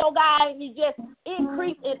ours, oh God. And you just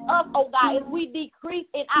increase in us, oh God, as we decrease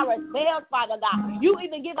in ourselves, Father God. You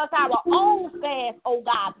even give us our own fast, oh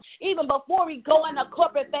God. Even before we go in a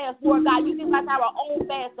corporate fast, Lord God, you give us our own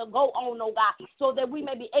fast to go on, oh God, so that we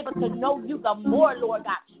may be able to know you the more, Lord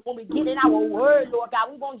God. When we get in our word, Lord God,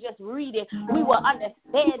 we won't just read it. We will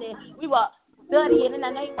understand it. We will study it in the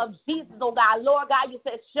name of Jesus, oh God. Lord God, you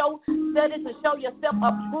said study to show yourself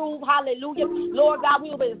approved. Hallelujah. Lord God, we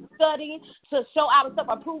will be studying to show ourselves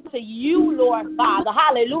approved to you, Lord Father.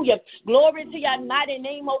 Hallelujah. Glory to your mighty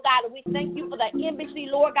name, oh God. And we thank you for the embassy,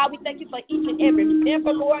 Lord God. We thank you for each and every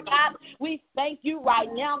member, Lord God. We thank you right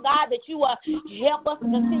now, God, that you will help us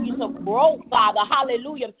continue to grow, Father.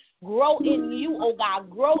 Hallelujah. Grow in you, oh God.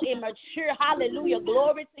 Grow and mature. Hallelujah.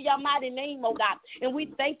 Glory to your mighty name, oh God. And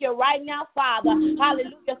we thank you right now, Father.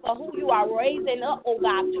 Hallelujah, for who you are raising up, oh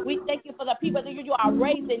God. We thank you for the people that you are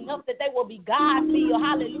raising up, that they will be God-filled.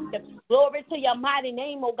 Hallelujah. Glory to your mighty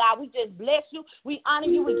name, oh God. We just bless you. We honor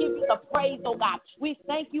you. We give you the praise, oh God. We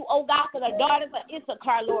thank you, oh God, for the daughters of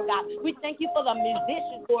Issachar, Lord God. We thank you for the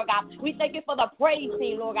musicians, Lord God. We thank you for the praise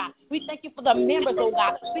team, Lord God. We thank you for the members, oh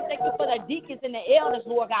God. We thank you for the deacons and the elders,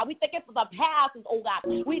 Lord God. We thank you for the pastors, oh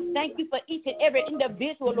God. We thank you for each and every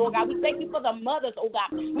individual, Lord God. We thank you for the mothers, oh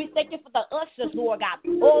God. We thank you for the ushers, Lord God.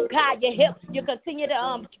 Oh God, you help. You continue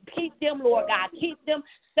to keep them, Lord God. Keep them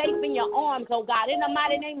safe in your arms, oh God. In the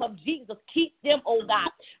mighty name of Jesus, keep them, oh God,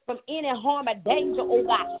 from any harm or danger, oh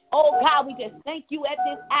God. Oh God, we just thank you at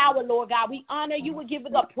this hour, Lord God. We honor you. We give you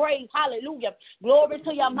the praise. Hallelujah. Glory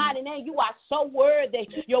to your mighty name. You are so worthy.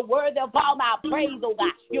 You're worthy of all my praise, oh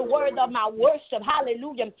God. You're worthy of my worship.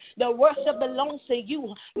 Hallelujah. The worship belongs to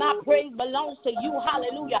you. My praise belongs to you.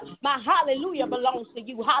 Hallelujah. My hallelujah belongs to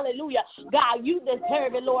you. Hallelujah. God, you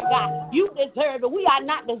deserve it, Lord God. You deserve it. We are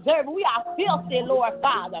not deserving. We are filthy, Lord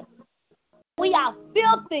Father. We are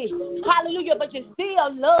filthy, hallelujah, but you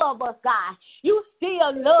still love us, God. You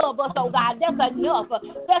still love us, oh God. That's enough.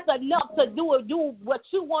 That's enough to do what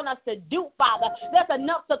you want us to do, Father. That's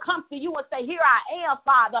enough to come to you and say, here I am,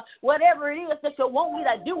 Father. Whatever it is that you want me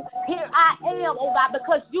to do, here I am, oh God,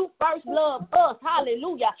 because you first love us,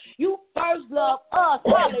 hallelujah. You first love us,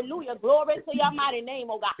 hallelujah. Glory to your mighty name,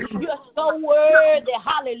 oh God. You're so worthy,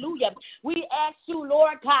 hallelujah. We ask you,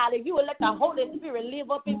 Lord God, if you would let the Holy Spirit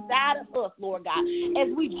live up inside of us, Lord God, as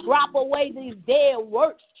we drop away these dead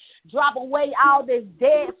works, drop away all this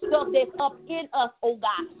dead stuff that's up in us, oh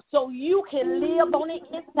God, so you can live on the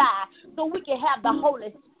inside, so we can have the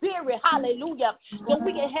Holy Spirit, hallelujah, so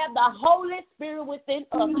we can have the Holy Spirit within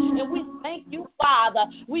us. And we thank you, Father.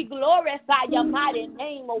 We glorify your mighty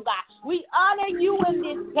name, oh God. We honor you in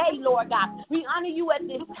this day, Lord God. We honor you at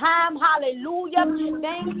this time, hallelujah.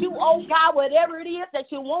 Thank you, oh God, whatever it is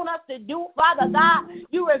that you want us to do, Father God,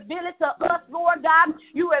 you reveal it to us, Lord God.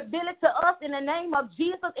 You reveal it to us in the name of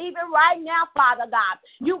Jesus, even right now, Father God.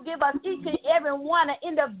 You give us each and every one an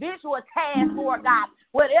individual task, Lord God.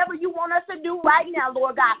 Whatever you want us to do right now,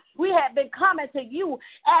 Lord God, we have been coming to you,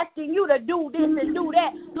 asking you to do this and do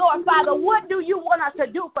that. Lord, Father, what do you want us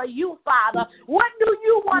to do for you, Father? What do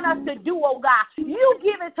you want us to do, oh God? You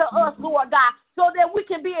give it to us, Lord God, so that we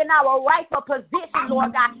can be in our rightful position,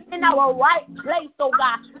 Lord God, in our right place, oh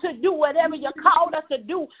God, to do whatever you called us to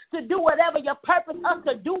do whatever you purpose us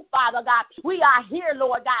to do, Father God. We are here,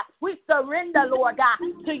 Lord God. We surrender, Lord God,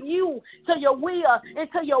 to you, to your will, and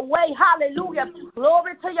to your way. Hallelujah.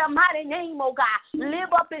 Glory to your mighty name, oh God.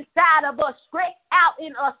 Live up inside of us, stretch out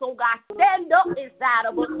in us, oh God. Stand up inside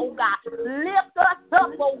of us, oh God. Lift us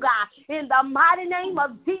up, oh God, in the mighty name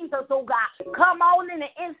of Jesus, oh God. Come on in the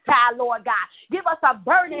inside, Lord God. Give us a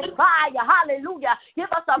burning fire. Hallelujah. Give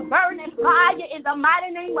us a burning fire in the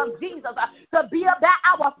mighty name of Jesus to be about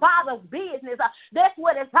our Father's business. That's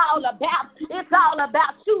what it's all about. It's all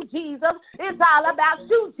about you, Jesus. It's all about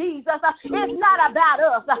you, Jesus. It's not about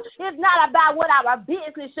us. It's not about what our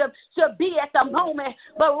business should be at the moment.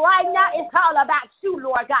 But right now, it's all about you,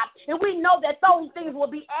 Lord God. And we know that those things will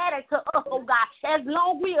be added to us, oh God, as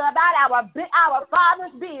long as we are about our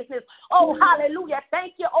Father's business. Oh, hallelujah.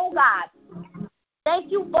 Thank you, oh God.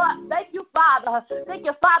 Thank you, Father. Thank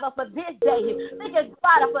you, Father, for this day. Thank you,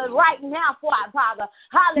 Father, for right now, Father.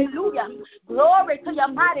 Hallelujah. Glory to your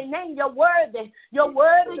mighty name. You're worthy. You're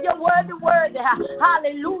worthy. You're worthy. Worthy.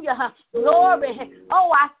 Hallelujah. Glory.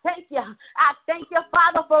 Oh, I thank you. I thank you,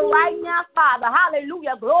 Father, for right now, Father.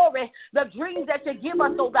 Hallelujah. Glory. The dreams that you give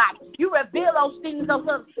us, oh God. You reveal those things to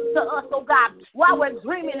us, oh God, while we're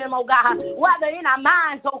dreaming them, oh God, while they're in our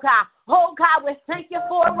minds, oh God. Oh, God, we thank you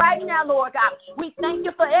for it right now, Lord God. We thank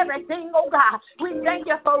you for everything, oh, God. We thank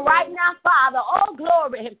you for right now, Father. Oh,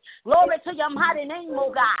 glory. Glory to your mighty name,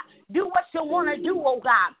 oh, God. Do what you want to do, oh,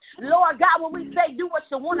 God. Lord God, when we say do what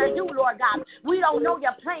you want to do, Lord God, we don't know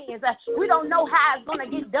your plans. We don't know how it's going to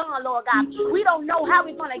get done, Lord God. We don't know how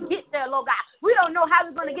we're going to get there, Lord God. We don't know how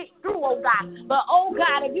we're going to get through, oh, God. But, oh,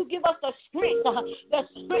 God, if you give us the strength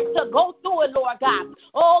to go through it, Lord God.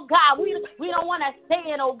 Oh, God, we don't want to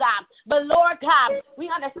stay in, oh, God. But, Lord God, we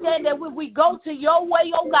understand that when we go to your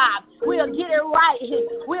way, oh, God, we'll get it right.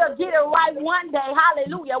 We'll get it right one day.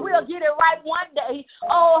 Hallelujah. We'll get it right one day.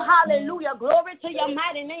 Oh, hallelujah. Glory to your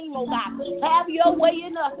mighty name, oh, God. Have your way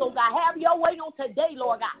in us, oh, God. Have your way on today,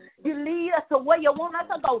 Lord God. You lead us to where you want us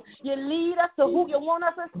to go. You lead us to who you want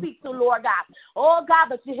us to speak to, Lord God. Oh, God,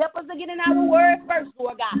 but you help us to get in our word first,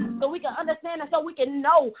 Lord God, so we can understand and so we can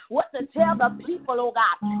know what to tell the people, oh,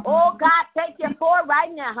 God. Oh, God, thank you for it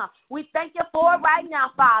right now. We thank you for it right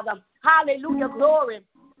now, Father. Hallelujah, glory.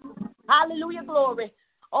 Hallelujah, glory.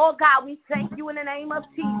 Oh, God, we thank you in the name of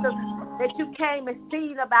Jesus that you came and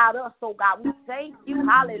seen about us, oh, God. We thank you.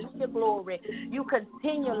 Hallelujah, glory. You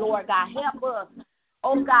continue, Lord God. Help us.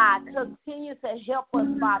 Oh, God, continue to help us,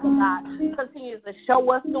 Father God. Continue to show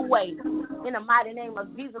us the way. In the mighty name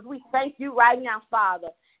of Jesus, we thank you right now, Father.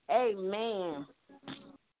 Amen.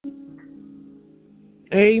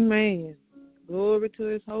 Amen. Glory to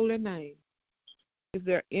his holy name. Is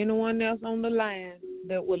there anyone else on the line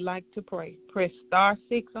that would like to pray? Press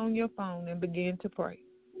 *6 on your phone and begin to pray.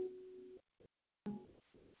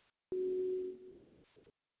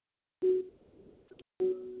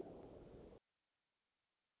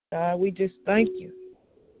 God, we just thank you.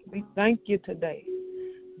 We thank you today.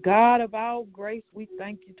 God of all grace, we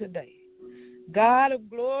thank you today. God of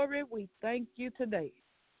glory, we thank you today.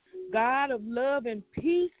 God of love and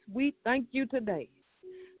peace, we thank you today.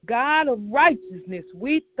 God of righteousness,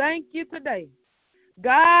 we thank you today.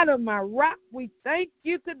 God of my rock, we thank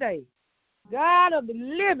you today. God of the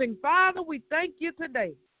living Father, we thank you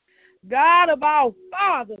today. God of all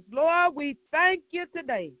fathers, Lord, we thank you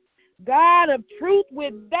today. God of truth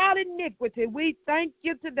without iniquity, we thank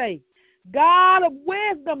you today. God of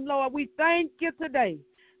wisdom, Lord, we thank you today.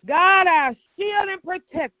 God, our shield and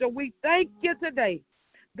protector, we thank you today.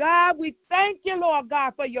 God, we thank you, Lord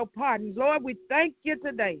God, for your pardons. Lord, we thank you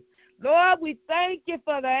today. Lord, we thank you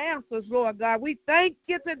for the answers, Lord God. We thank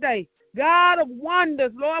you today. God of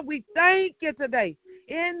wonders, Lord, we thank you today.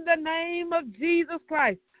 In the name of Jesus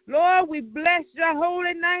Christ. Lord, we bless your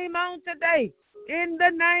holy name on today. In the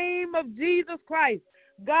name of Jesus Christ.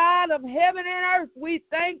 God of heaven and earth, we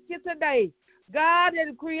thank you today. God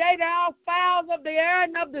that created all fowls of the air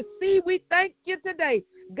and of the sea, we thank you today.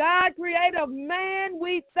 God, creator of man,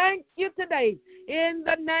 we thank you today in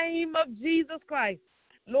the name of Jesus Christ.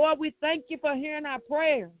 Lord, we thank you for hearing our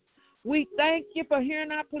prayers. We thank you for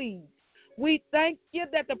hearing our pleas. We thank you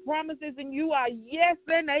that the promises in you are yes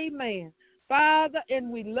and amen. Father,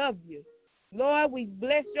 and we love you. Lord, we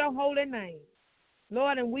bless your holy name.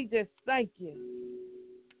 Lord, and we just thank you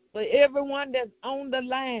for everyone that's on the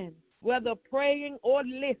line, whether praying or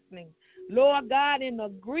listening. Lord God, in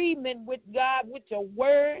agreement with God, with your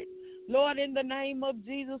word, Lord, in the name of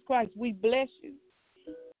Jesus Christ, we bless you.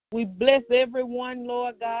 We bless everyone,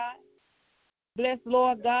 Lord God. Bless,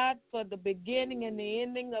 Lord God, for the beginning and the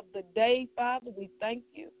ending of the day, Father. We thank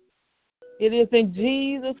you. It is in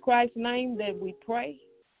Jesus Christ's name that we pray.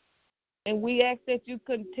 And we ask that you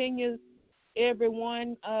continue,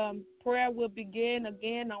 everyone. Prayer will begin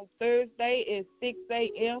again on Thursday at 6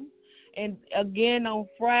 a.m. and again on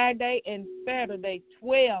Friday and Saturday,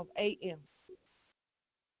 12 a.m.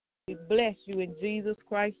 We bless you in Jesus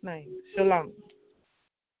Christ's name. Shalom.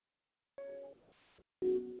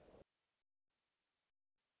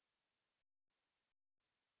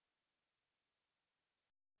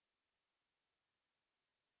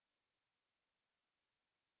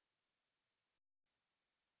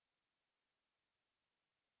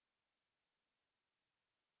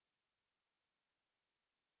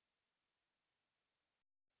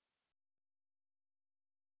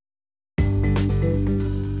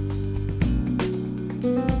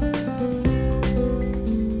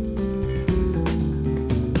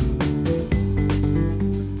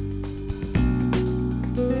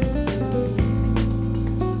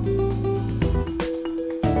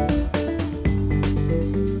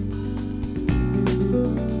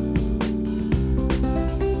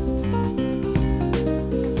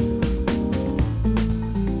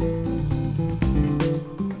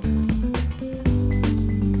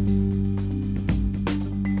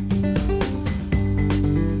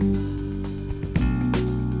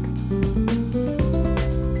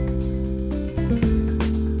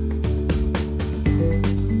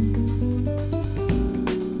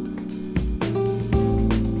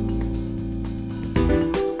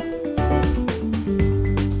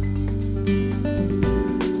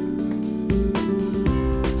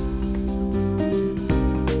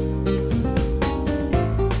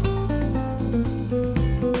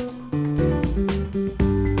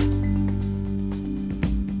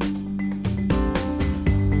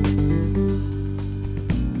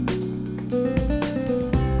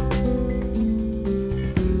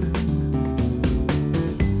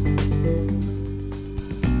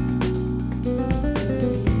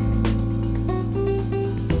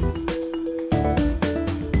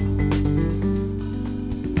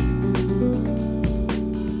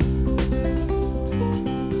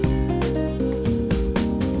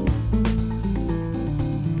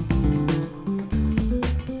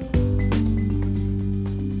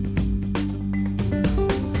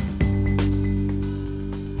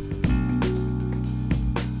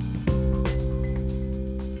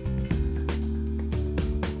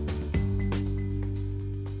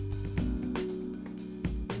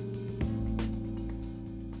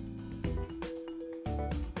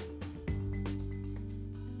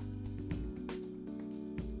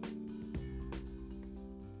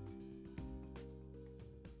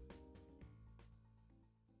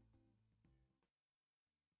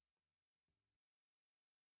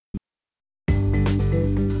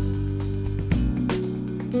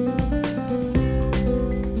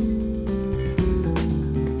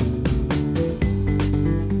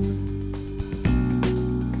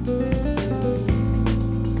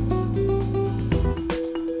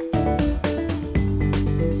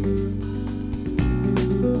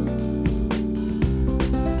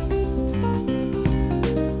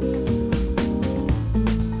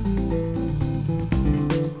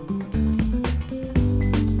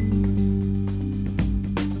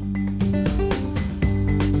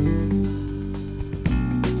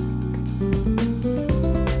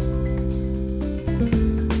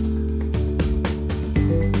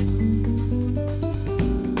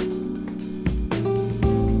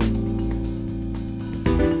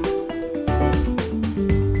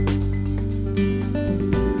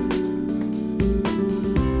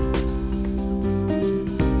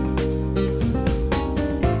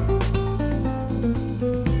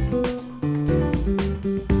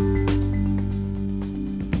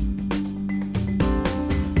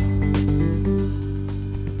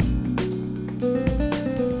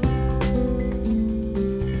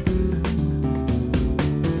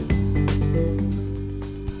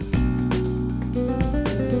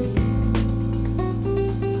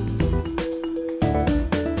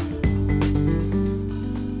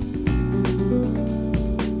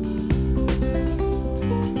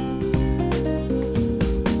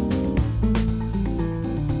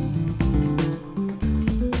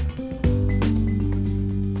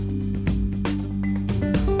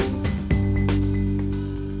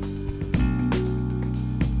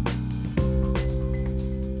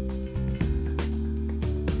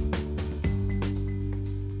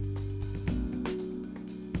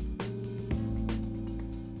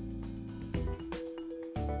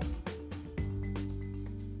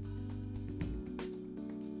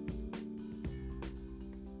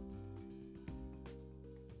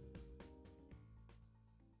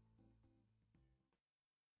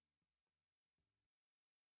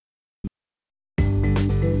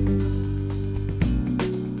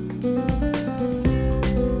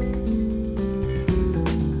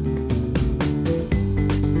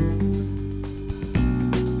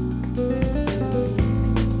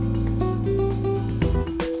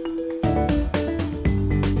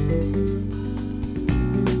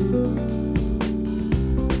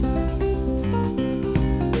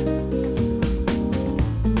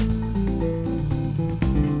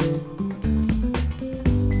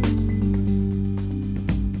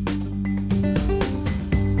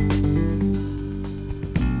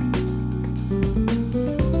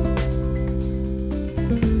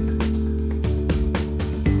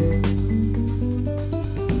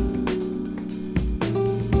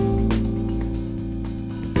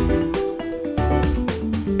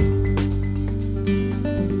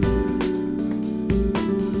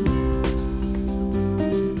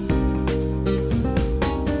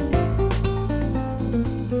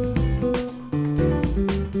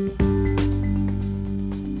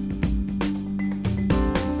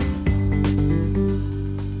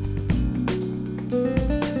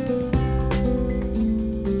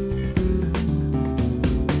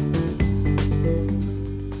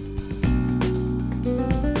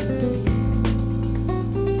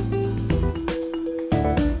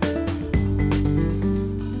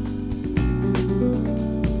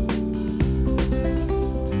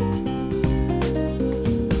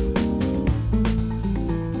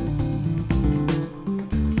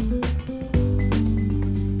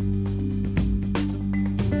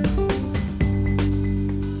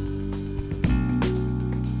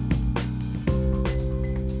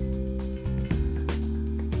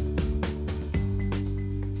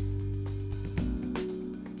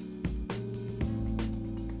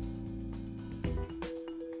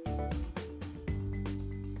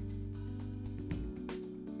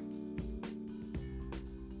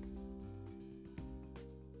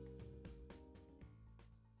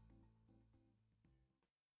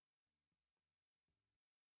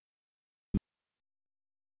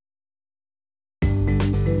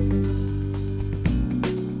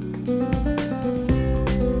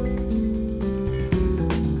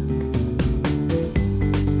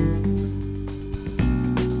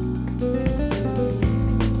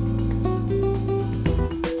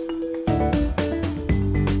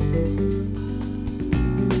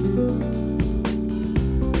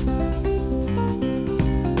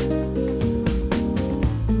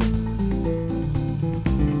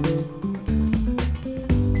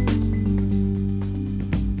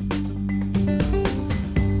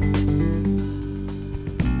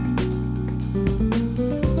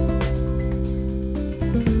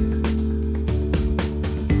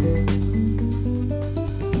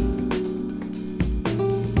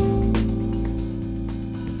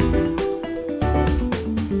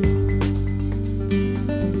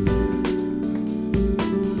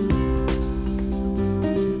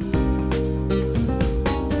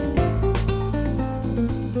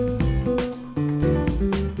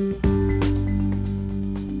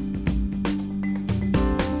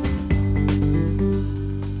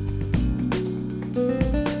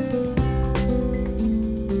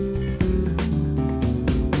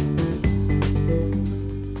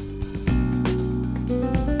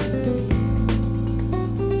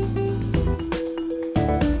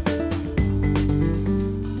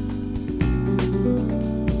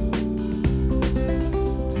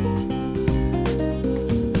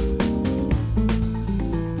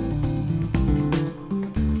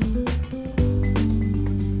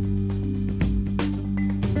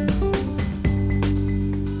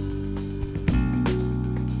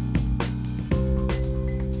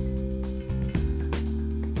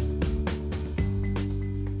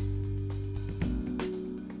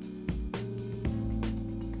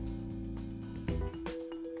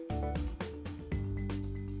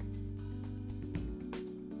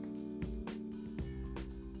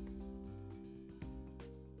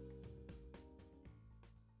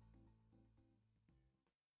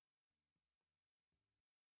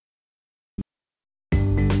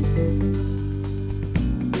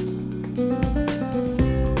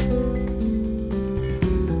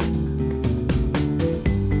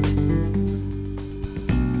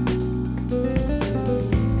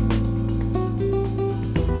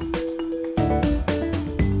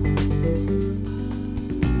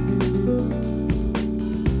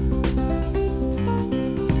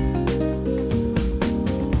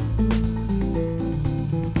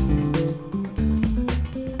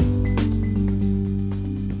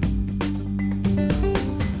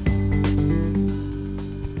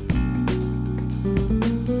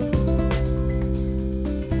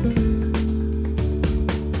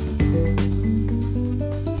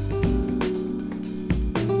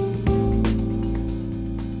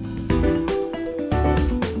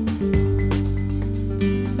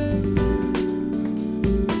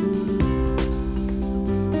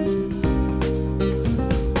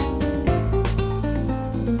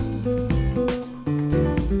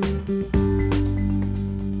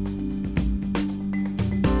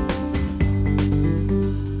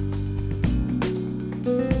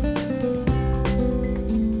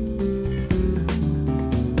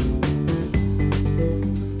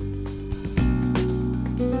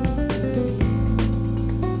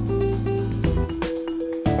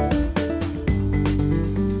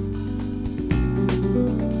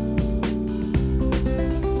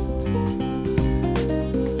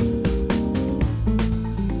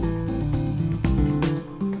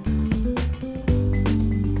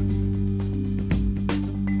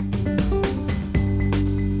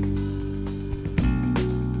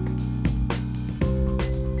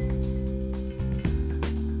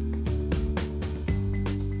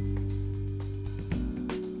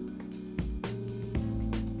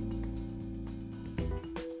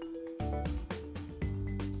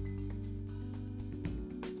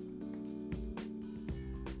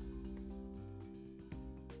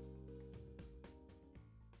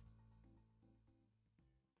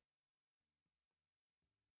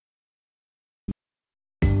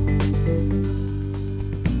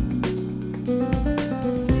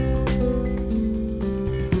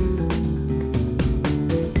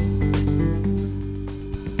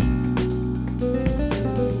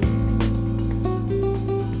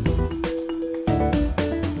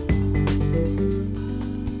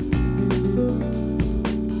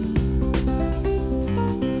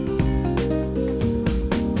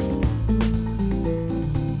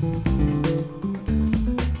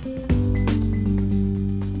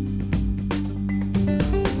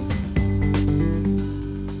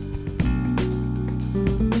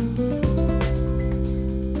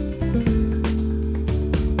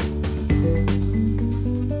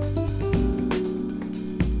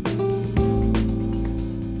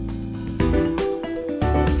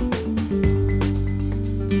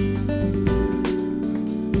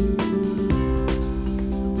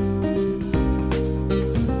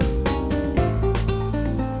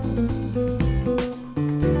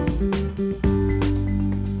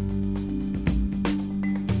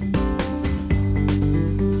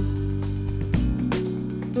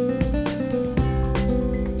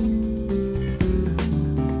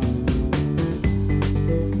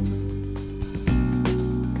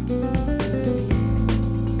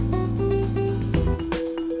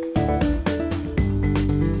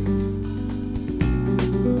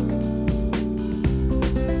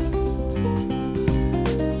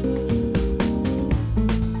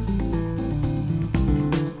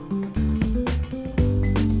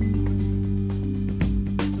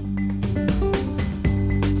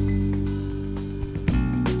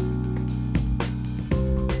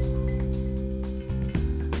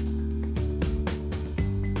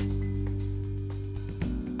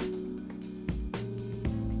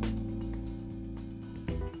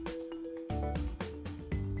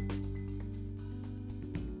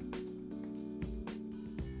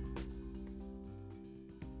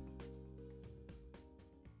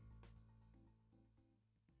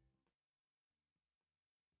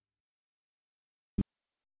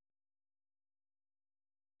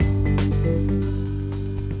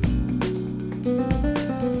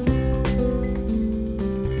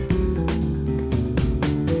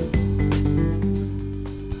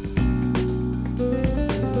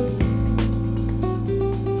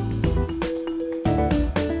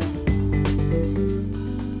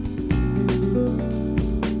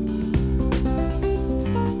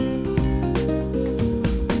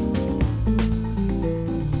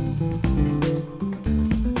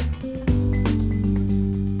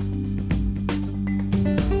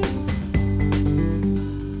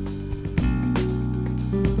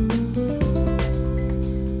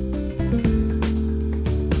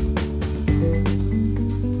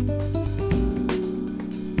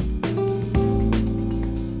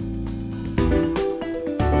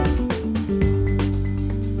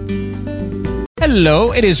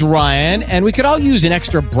 Hello, it is Ryan, and we could all use an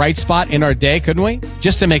extra bright spot in our day, couldn't we?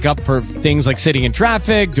 Just to make up for things like sitting in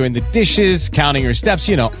traffic, doing the dishes, counting your steps,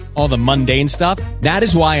 you know, all the mundane stuff. That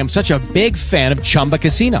is why I'm such a big fan of Chumba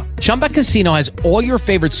Casino. Chumba Casino has all your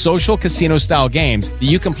favorite social casino-style games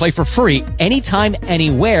that you can play for free anytime,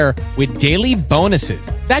 anywhere with daily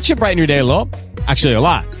bonuses. That should brighten your day a little. Actually, a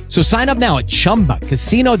lot. So sign up now at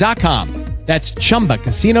ChumbaCasino.com. That's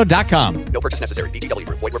ChumbaCasino.com. No purchase necessary. VGW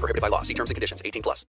Group. Void where prohibited by law. See terms and conditions. 18+.